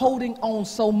 Stop holding on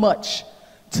so much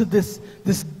to this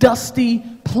dusty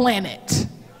planet.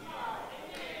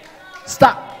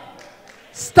 Stop.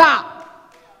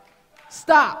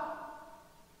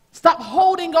 Stop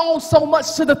holding on so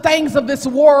much to the things of this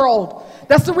world.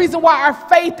 That's the reason why our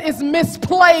faith is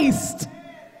misplaced.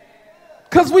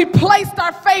 Because we placed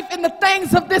our faith in the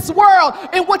things of this world,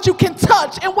 in what you can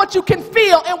touch, in what you can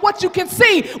feel, and what you can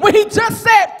see. When he just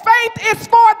said faith is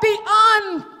for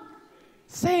the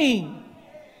unseen.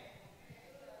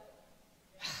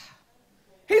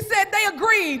 He said they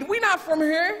agreed. We're not from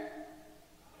here.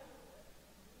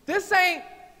 This ain't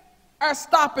our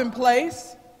stopping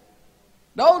place.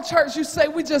 The old church, you say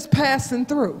we just passing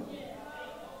through.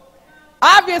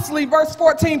 Obviously, verse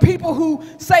 14, people who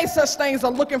say such things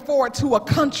are looking forward to a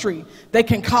country they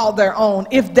can call their own.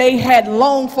 If they had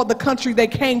longed for the country they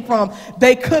came from,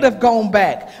 they could have gone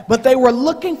back. But they were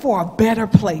looking for a better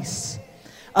place,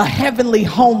 a heavenly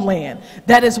homeland.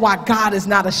 That is why God is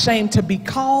not ashamed to be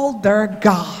called their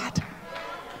God.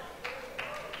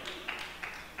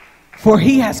 For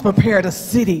he has prepared a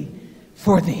city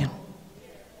for them.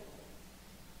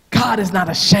 God is not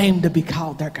ashamed to be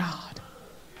called their God.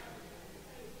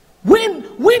 When,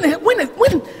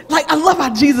 like, I love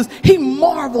how Jesus, he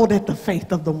marveled at the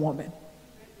faith of the woman.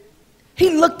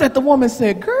 He looked at the woman and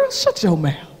said, girl, shut your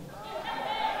mouth.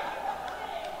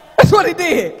 That's what he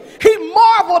did. He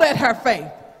marveled at her faith.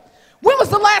 When was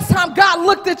the last time God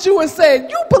looked at you and said,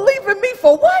 you believe in me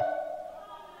for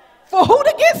what? For who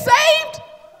to get saved?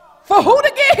 For who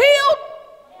to get healed?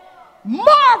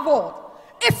 Marveled.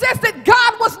 It says that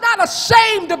God was not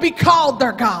ashamed to be called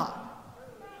their God.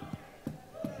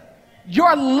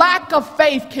 your lack of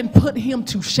faith can put him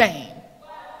to shame.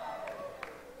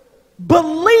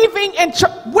 Believing in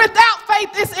without faith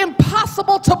is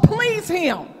impossible to please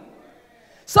him.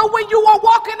 So when you are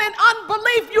walking in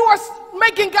unbelief, you are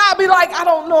making God be like, I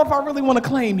don't know if I really want to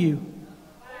claim you.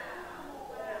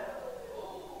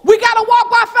 We got to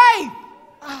walk by faith.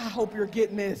 I hope you're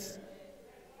getting this.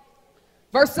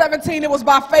 Verse 17, it was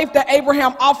by faith that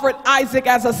Abraham offered Isaac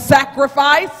as a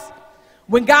sacrifice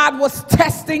when God was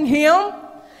testing him.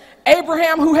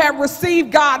 Abraham, who had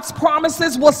received God's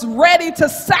promises, was ready to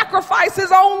sacrifice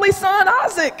his only son,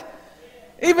 Isaac,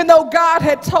 even though God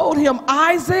had told him,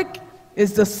 Isaac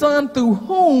is the son through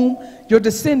whom your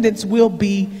descendants will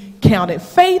be counted.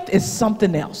 Faith is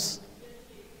something else.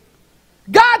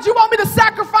 God, you want me to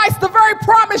sacrifice the very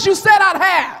promise you said I'd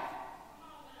have?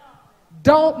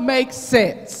 Don't make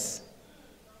sense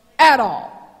at all.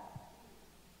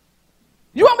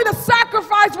 You want me to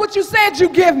sacrifice what you said you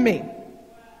give me?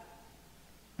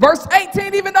 Verse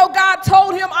 18, even though God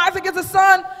told him Isaac is the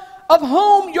son of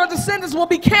whom your descendants will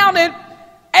be counted,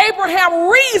 Abraham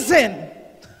reasoned,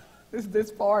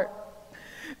 this part,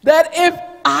 that if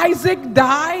Isaac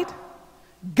died,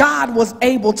 God was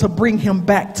able to bring him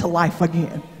back to life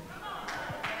again.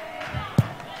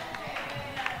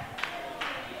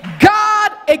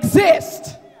 God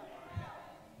exists.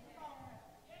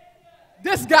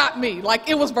 This got me, like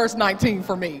it was verse 19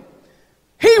 for me.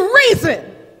 He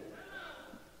reasoned,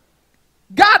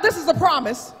 God, this is a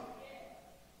promise.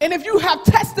 And if you have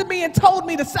tested me and told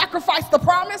me to sacrifice the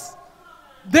promise,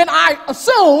 then I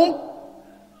assume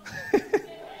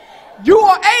you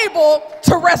are able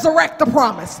to resurrect the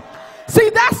promise. See,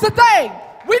 that's the thing.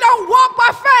 We don't walk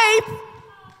by faith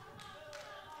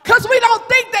because we don't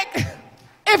think that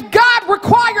if God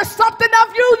requires something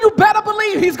of you, you better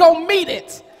believe he's going to meet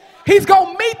it. He's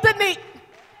going to meet the need.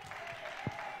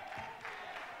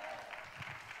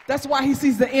 That's why he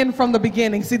sees the end from the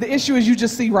beginning. See, the issue is you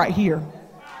just see right here.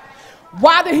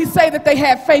 Why did he say that they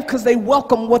had faith? Because they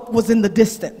welcomed what was in the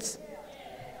distance.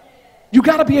 You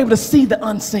got to be able to see the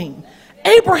unseen.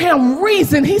 Abraham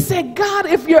reasoned. He said, God,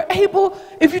 if you're able,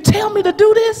 if you tell me to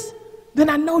do this, then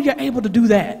I know you're able to do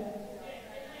that.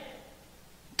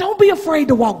 Don't be afraid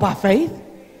to walk by faith.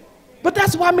 But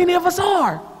that's why many of us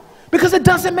are. Because it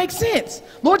doesn't make sense.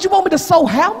 Lord, you want me to sow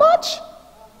how much?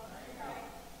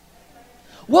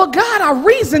 Well, God, I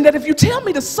reasoned that if you tell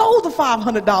me to sow the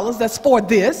 $500 that's for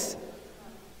this,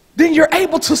 then you're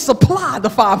able to supply the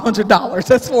 $500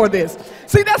 that's for this.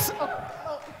 See, that's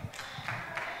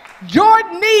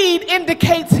your need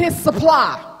indicates his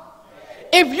supply.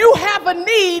 If you have a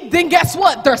need, then guess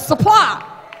what? There's supply.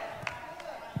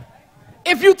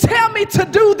 If you tell me to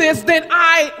do this, then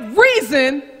I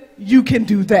reason you can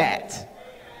do that.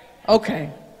 Okay,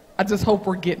 I just hope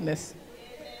we're getting this.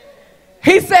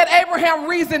 He said Abraham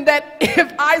reasoned that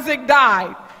if Isaac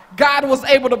died, God was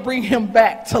able to bring him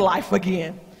back to life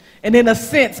again. And in a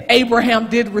sense, Abraham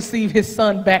did receive his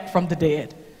son back from the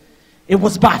dead. It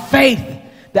was by faith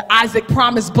that Isaac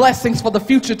promised blessings for the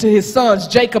future to his sons,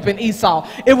 Jacob and Esau.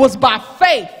 It was by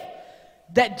faith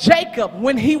that Jacob,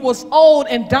 when he was old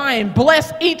and dying,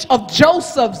 blessed each of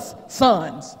Joseph's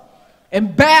sons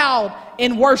and bowed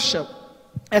in worship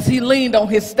as he leaned on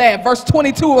his staff. Verse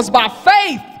 22, it was by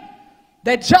faith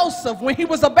that Joseph, when he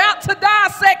was about to die,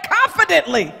 said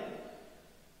confidently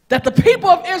that the people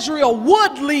of Israel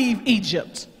would leave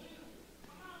Egypt.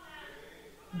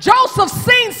 Joseph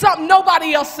seen something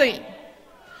nobody else seen.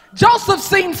 Joseph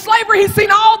seen slavery. He's seen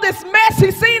all this mess.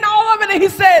 He's seen all of it. And he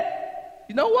said,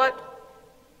 you know what?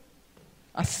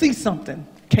 I see something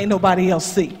can't nobody else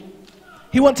see.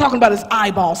 He wasn't talking about his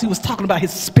eyeballs. He was talking about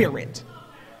his spirit.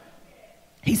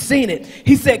 He's seen it.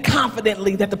 He said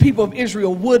confidently that the people of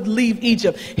Israel would leave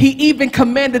Egypt. He even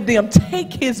commanded them,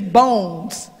 take his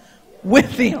bones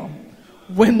with them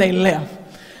when they left.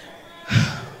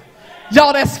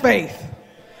 Y'all, that's faith.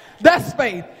 That's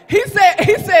faith. He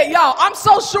said, y'all, I'm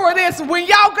so sure of this. When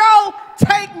y'all go,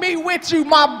 take me with you,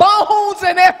 my bones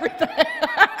and everything.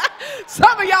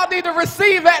 Some of y'all need to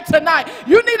receive that tonight.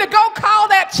 You need to go call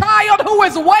that child who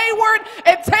is wayward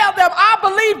and tell them, I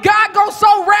believe God gonna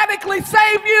so radically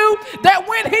save you that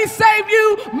when he save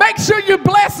you, make sure you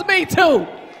bless me too.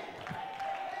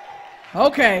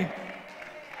 Okay.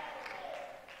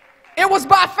 It was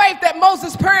by faith that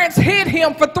Moses' parents hid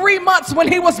him for 3 months when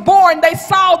he was born. They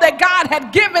saw that God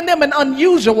had given them an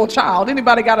unusual child.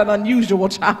 Anybody got an unusual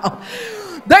child?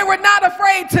 They were not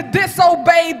afraid to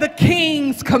disobey the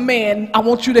king's command. I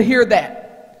want you to hear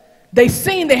that. They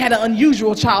seen they had an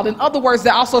unusual child. In other words,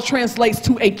 that also translates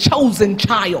to a chosen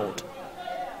child.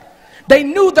 They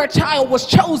knew their child was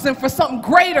chosen for something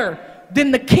greater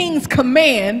than the king's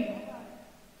command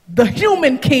the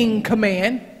human king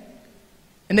command,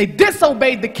 and they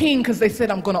disobeyed the king because they said,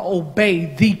 I'm going to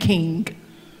obey the king.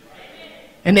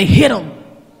 And they hit him,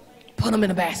 put him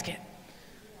in a basket.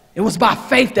 It was by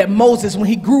faith that Moses, when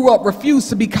he grew up, refused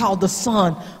to be called the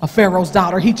son of Pharaoh's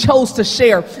daughter. He chose to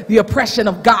share the oppression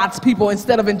of God's people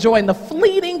instead of enjoying the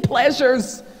fleeting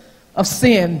pleasures of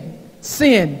sin.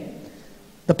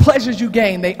 The pleasures you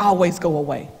gain, they always go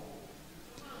away.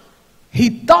 He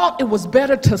thought it was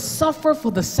better to suffer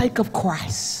for the sake of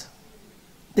Christ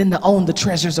than to own the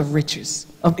treasures of riches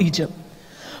of Egypt.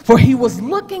 For he was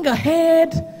looking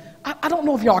ahead. I don't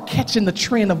know if y'all are catching the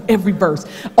trend of every verse.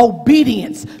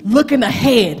 Obedience, looking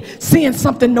ahead, seeing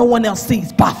something no one else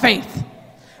sees by faith.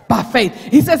 By faith.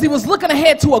 He says he was looking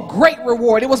ahead to a great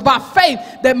reward. It was by faith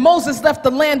that Moses left the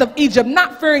land of Egypt,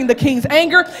 not fearing the king's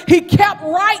anger. He kept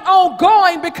right on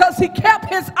going because he kept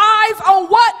his eyes on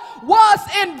what was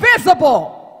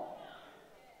invisible.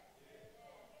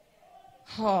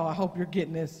 Oh, I hope you're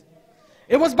getting this.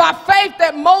 It was by faith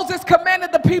that Moses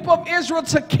commanded the people of Israel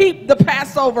to keep the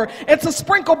Passover and to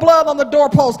sprinkle blood on the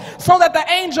doorpost so that the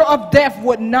angel of death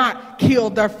would not kill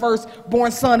their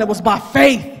firstborn son. It was by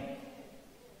faith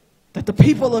that the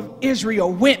people of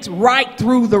Israel went right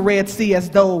through the Red Sea as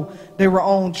though they were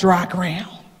on dry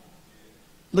ground.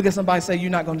 Look at somebody and say, you're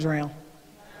not going to drown.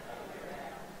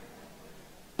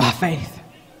 By faith.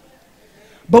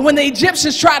 But when the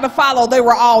Egyptians tried to follow, they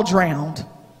were all drowned.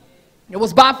 It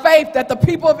was by faith that the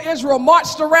people of Israel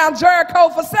marched around Jericho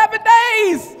for 7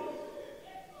 days.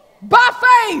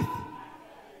 By faith.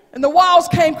 And the walls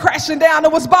came crashing down.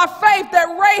 It was by faith that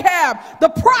Rahab, the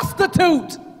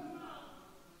prostitute.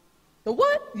 The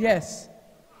what? Yes.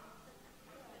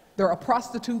 There are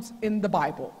prostitutes in the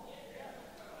Bible.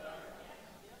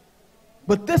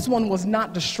 But this one was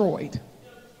not destroyed.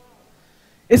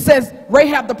 It says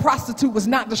Rahab the prostitute was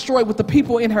not destroyed with the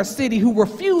people in her city who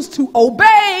refused to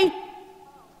obey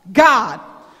God,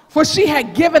 for she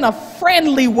had given a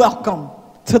friendly welcome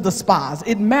to the spies.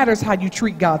 It matters how you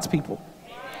treat God's people.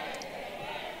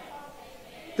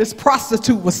 This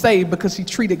prostitute was saved because she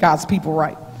treated God's people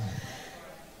right.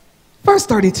 Verse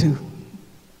 32.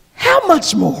 How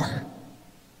much more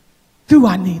do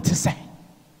I need to say?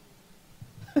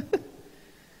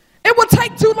 It would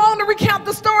take too long to recount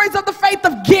the stories of the faith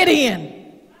of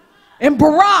Gideon and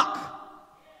Barak.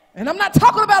 And I'm not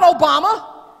talking about Obama.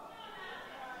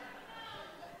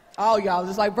 Oh, y'all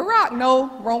just like, Barak,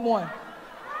 no, wrong one.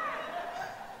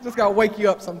 Just got to wake you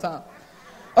up sometime.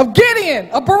 Of Gideon,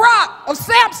 of Barak, of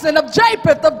Samson, of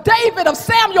Japheth, of David, of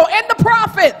Samuel, and the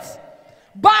prophets.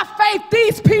 By faith,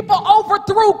 these people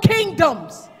overthrew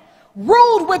kingdoms,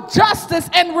 ruled with justice,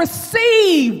 and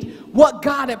received what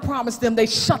God had promised them. They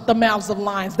shut the mouths of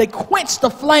lions. They quenched the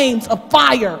flames of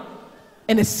fire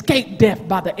and escaped death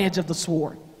by the edge of the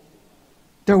sword.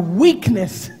 Their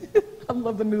weakness, I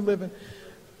love the New Living,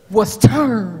 was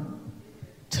turned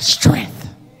to strength.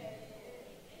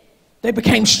 They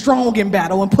became strong in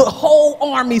battle and put whole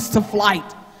armies to flight.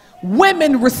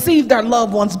 Women received their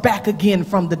loved ones back again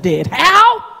from the dead.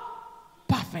 How?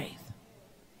 By faith.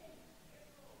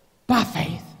 By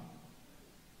faith.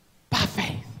 By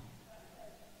faith.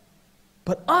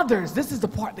 But others, this is the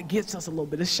part that gets us a little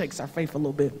bit. This shakes our faith a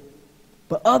little bit.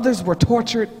 But others were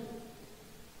tortured,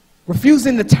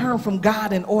 refusing to turn from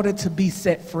God in order to be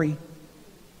set free.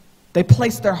 They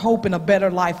placed their hope in a better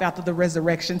life after the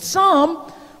resurrection.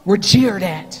 Some were jeered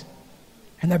at,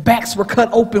 and their backs were cut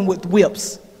open with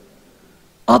whips.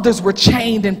 Others were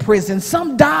chained in prison.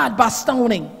 Some died by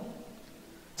stoning.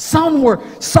 Some were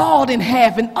sawed in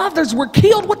half, and others were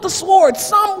killed with the sword.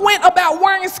 Some went about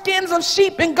wearing skins of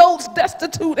sheep and goats,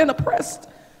 destitute and oppressed,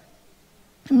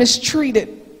 and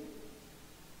mistreated.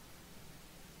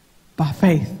 By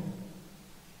faith,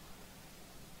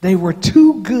 they were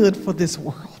too good for this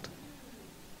world,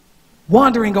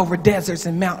 wandering over deserts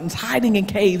and mountains, hiding in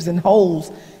caves and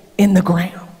holes in the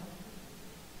ground.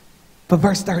 But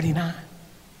verse 39,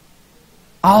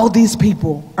 all these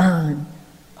people earn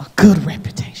a good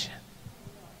reputation.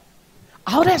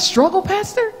 All that struggle,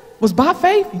 Pastor, was by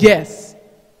faith? Yes.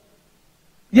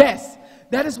 Yes.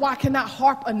 That is why I cannot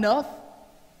harp enough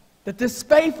that this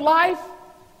faith life,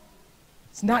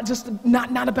 it's not just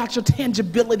not about your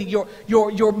tangibility,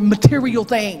 your material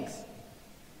things.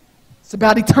 It's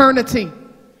about eternity.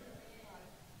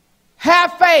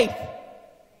 Have faith.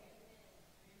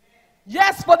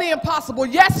 Yes for the impossible.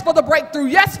 Yes for the breakthrough.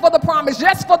 Yes for the promise.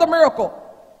 Yes for the miracle.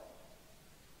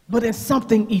 But in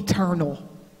something eternal.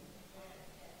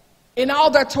 In all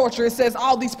their torture, it says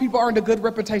all these people earned a good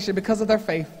reputation because of their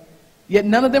faith. Yet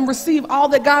none of them received all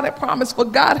that God had promised, for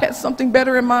God had something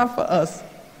better in mind for us,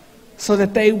 so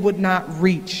that they would not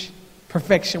reach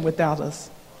perfection without us.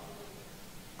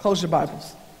 Close your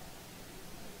Bibles.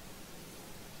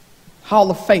 Hall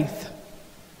of faith.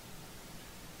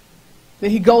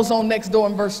 Then he goes on next door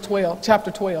in verse 12,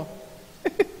 chapter 12.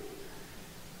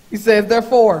 He says,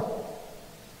 therefore,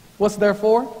 what's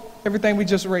therefore? Everything we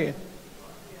just read.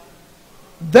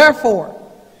 Therefore,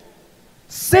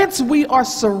 since we are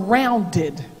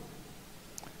surrounded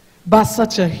by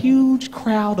such a huge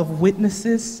crowd of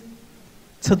witnesses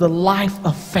to the life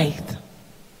of faith,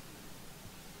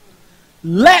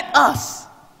 let us,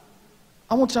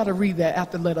 I want y'all to read that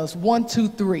after let us. 1, 2,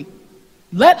 3.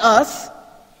 Let us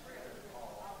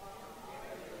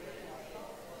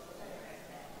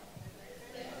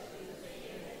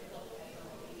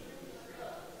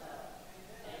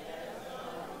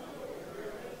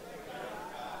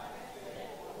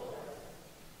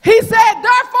He said,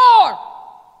 therefore,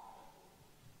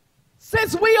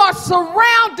 since we are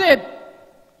surrounded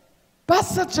by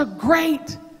such a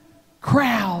great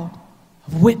crowd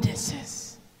of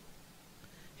witnesses.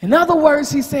 In other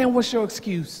words, he's saying, what's your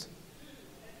excuse?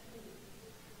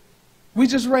 We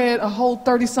just read a whole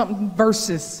 30-something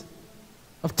verses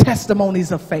of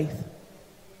testimonies of faith.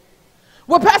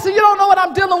 Well, Pastor, you don't know what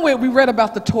I'm dealing with. We read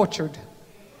about the tortured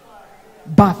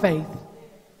by faith.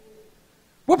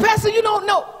 Well, Pastor, you don't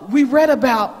know. We read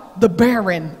about the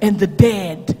barren and the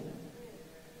dead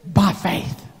by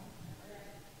faith.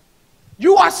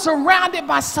 You are surrounded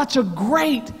by such a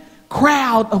great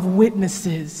crowd of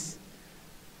witnesses.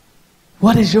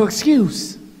 What is your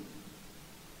excuse?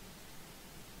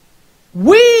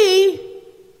 We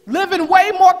live in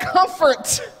way more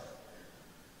comfort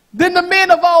than the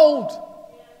men of old.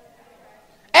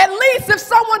 At least if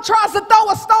someone tries to throw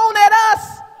a stone at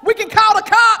us, we can call the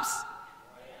cops.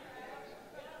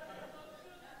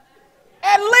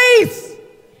 At least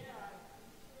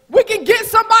we can get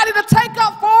somebody to take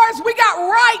up for us. We got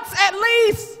rights at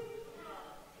least.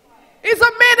 These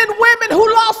are men and women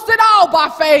who lost it all by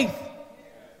faith.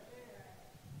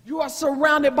 You are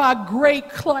surrounded by a great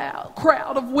crowd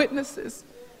of witnesses.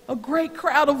 A great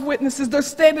crowd of witnesses. They're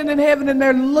standing in heaven and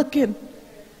they're looking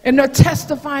and they're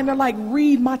testifying. They're like,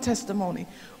 read my testimony.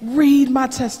 Read my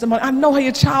testimony. I know how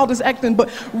your child is acting,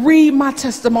 but read my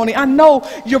testimony. I know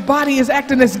your body is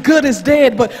acting as good as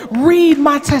dead, but read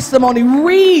my testimony.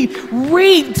 Read.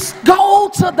 Go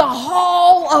to the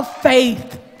hall of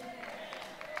faith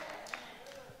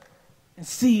and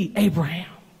see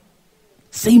Abraham.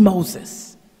 See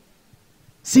Moses.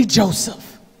 See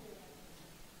Joseph.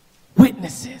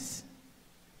 Witnesses.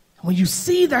 When you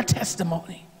see their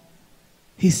testimony,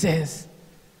 he says,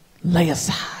 lay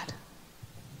aside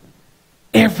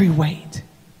every weight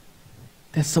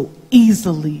that so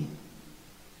easily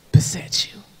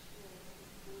besets you.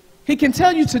 He can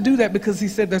tell you to do that because he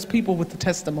said there's people with the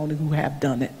testimony who have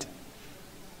done it.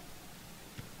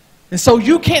 And so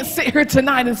you can't sit here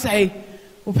tonight and say,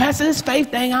 well, Pastor, this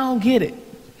faith thing, I don't get it.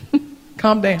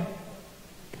 Calm down.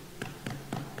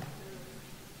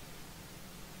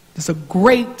 There's a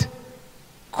great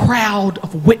crowd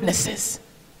of witnesses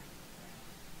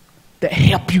that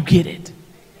help you get it.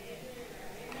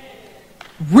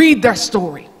 Read their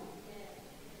story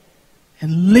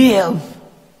and live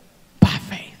by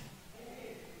faith.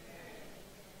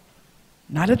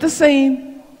 Not at the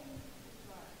seen,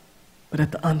 but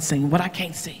at the unseen, what I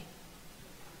can't see.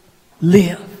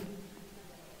 Live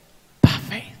by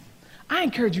faith. I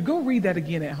encourage you, go read that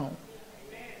again at home.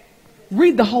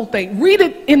 Read the whole thing. Read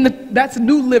it that's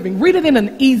New Living. Read it in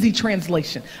an easy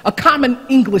translation, a common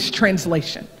English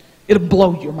translation. It'll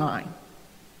blow your mind.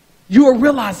 You will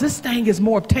realize this thing is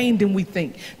more obtained than we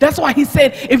think. That's why he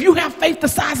said, if you have faith the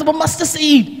size of a mustard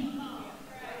seed.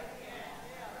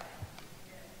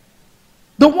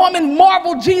 The woman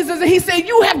marveled Jesus and he said,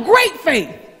 you have great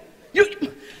faith.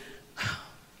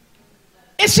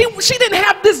 And she didn't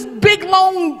have this big,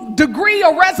 long degree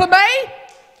or resume.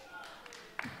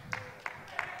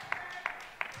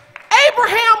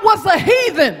 Abraham was a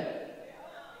heathen.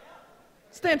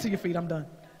 Stand to your feet, I'm done.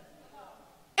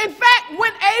 In fact,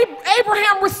 when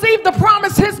Abraham received the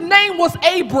promise, his name was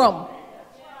Abram.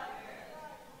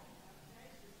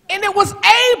 And it was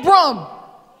Abram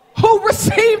who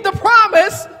received the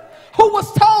promise, who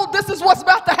was told this is what's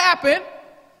about to happen.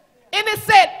 And it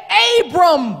said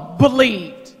Abram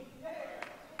believed.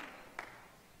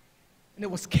 And it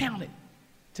was counted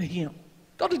to him.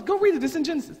 Go read it. It's in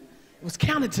Genesis. It was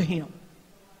counted to him.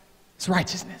 It's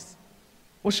righteousness.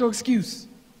 What's your excuse?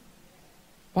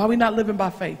 Why are we not living by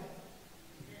faith?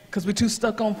 Because we're too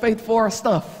stuck on faith for our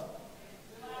stuff.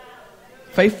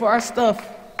 Faith for our stuff.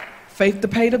 Faith to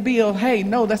pay the bill. Hey,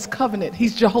 no, that's covenant.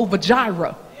 He's Jehovah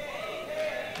Jireh.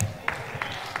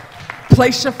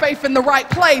 Place your faith in the right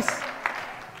place.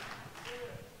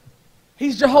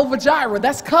 He's Jehovah Jireh.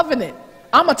 That's covenant.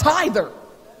 I'm a tither.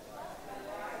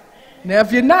 Now,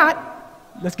 if you're not,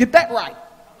 let's get that right.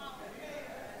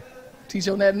 Teach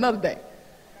you on that another day.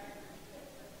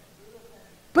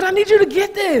 But I need you to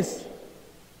get this.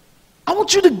 I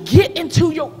want you to get into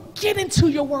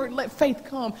your word. Let faith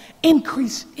come.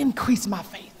 Increase my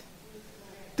faith.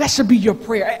 That should be your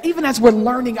prayer. Even as we're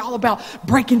learning all about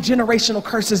breaking generational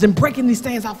curses and breaking these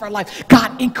things off our life,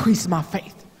 God, increase my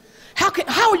faith.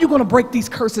 How are you going to break these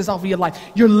curses off of your life?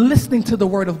 You're listening to the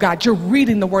word of God. You're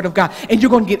reading the word of God, and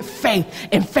you're going to get faith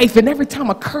and faith. And every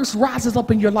time a curse rises up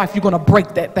in your life, you're going to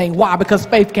break that thing. Why? Because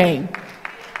faith came.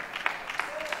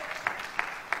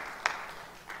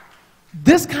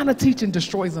 This kind of teaching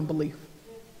destroys unbelief.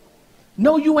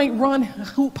 No, you ain't run,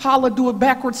 hoop, holler, do a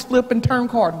backwards flip, and turn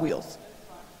cartwheels.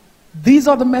 These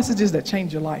are the messages that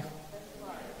change your life.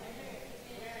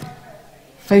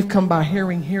 Faith come by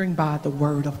hearing, hearing by the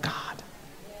word of God.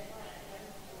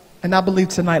 And I believe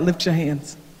tonight, lift your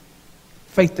hands.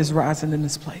 Faith is rising in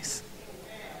this place.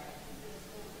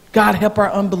 God, help our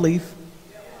unbelief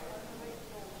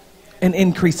and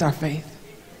increase our faith.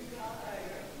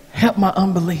 Help my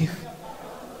unbelief.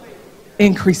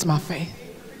 Increase my faith.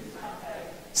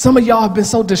 Some of y'all have been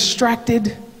so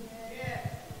distracted.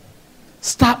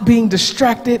 Stop being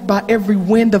distracted by every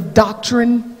wind of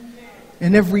doctrine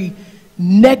and every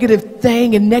negative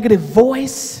thing and negative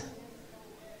voice.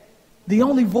 The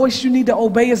only voice you need to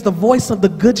obey is the voice of the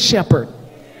good shepherd.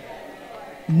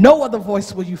 No other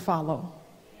voice will you follow.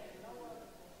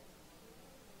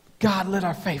 God, let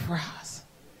our faith rise.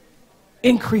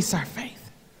 Increase our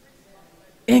faith.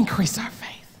 Increase our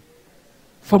faith.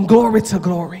 From glory to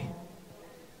glory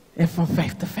and from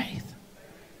faith to faith.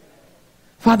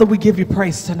 Father, we give you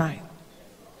praise tonight.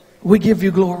 We give you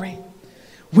glory.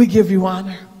 We give you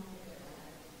honor.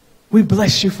 We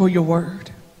bless you for your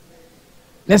word.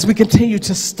 As we continue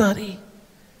to study,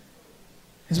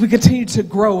 as we continue to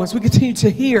grow, as we continue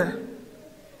to hear,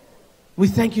 we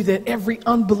thank you that every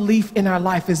unbelief in our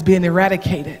life is being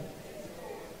eradicated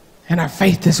and our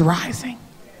faith is rising.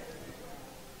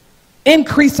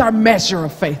 Increase our measure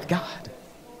of faith, God.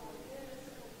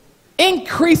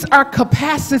 Increase our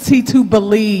capacity to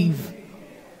believe,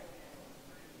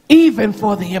 even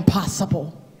for the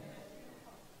impossible.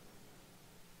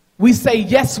 We say,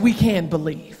 yes, we can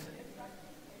believe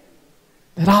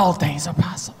that all things are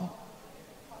possible.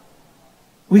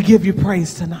 We give you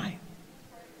praise tonight.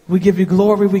 We give you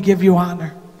glory. We give you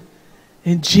honor.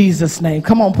 In Jesus' name.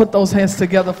 Come on, put those hands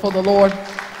together for the Lord.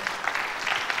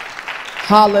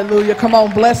 Hallelujah. Come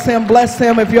on, bless him, bless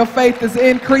him. If your faith is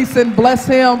increasing, bless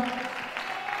him.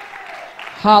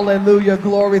 Hallelujah.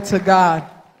 Glory to God.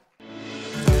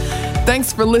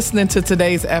 Thanks for listening to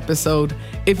today's episode.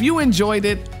 If you enjoyed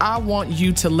it, I want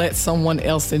you to let someone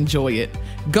else enjoy it.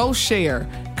 Go share,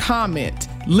 comment,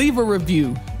 leave a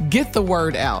review, get the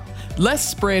word out. Let's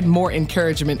spread more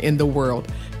encouragement in the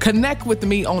world. Connect with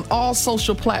me on all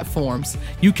social platforms.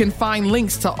 You can find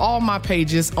links to all my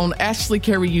pages on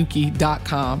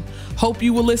ashleykarayuki.com. Hope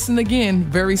you will listen again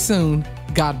very soon.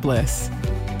 God bless.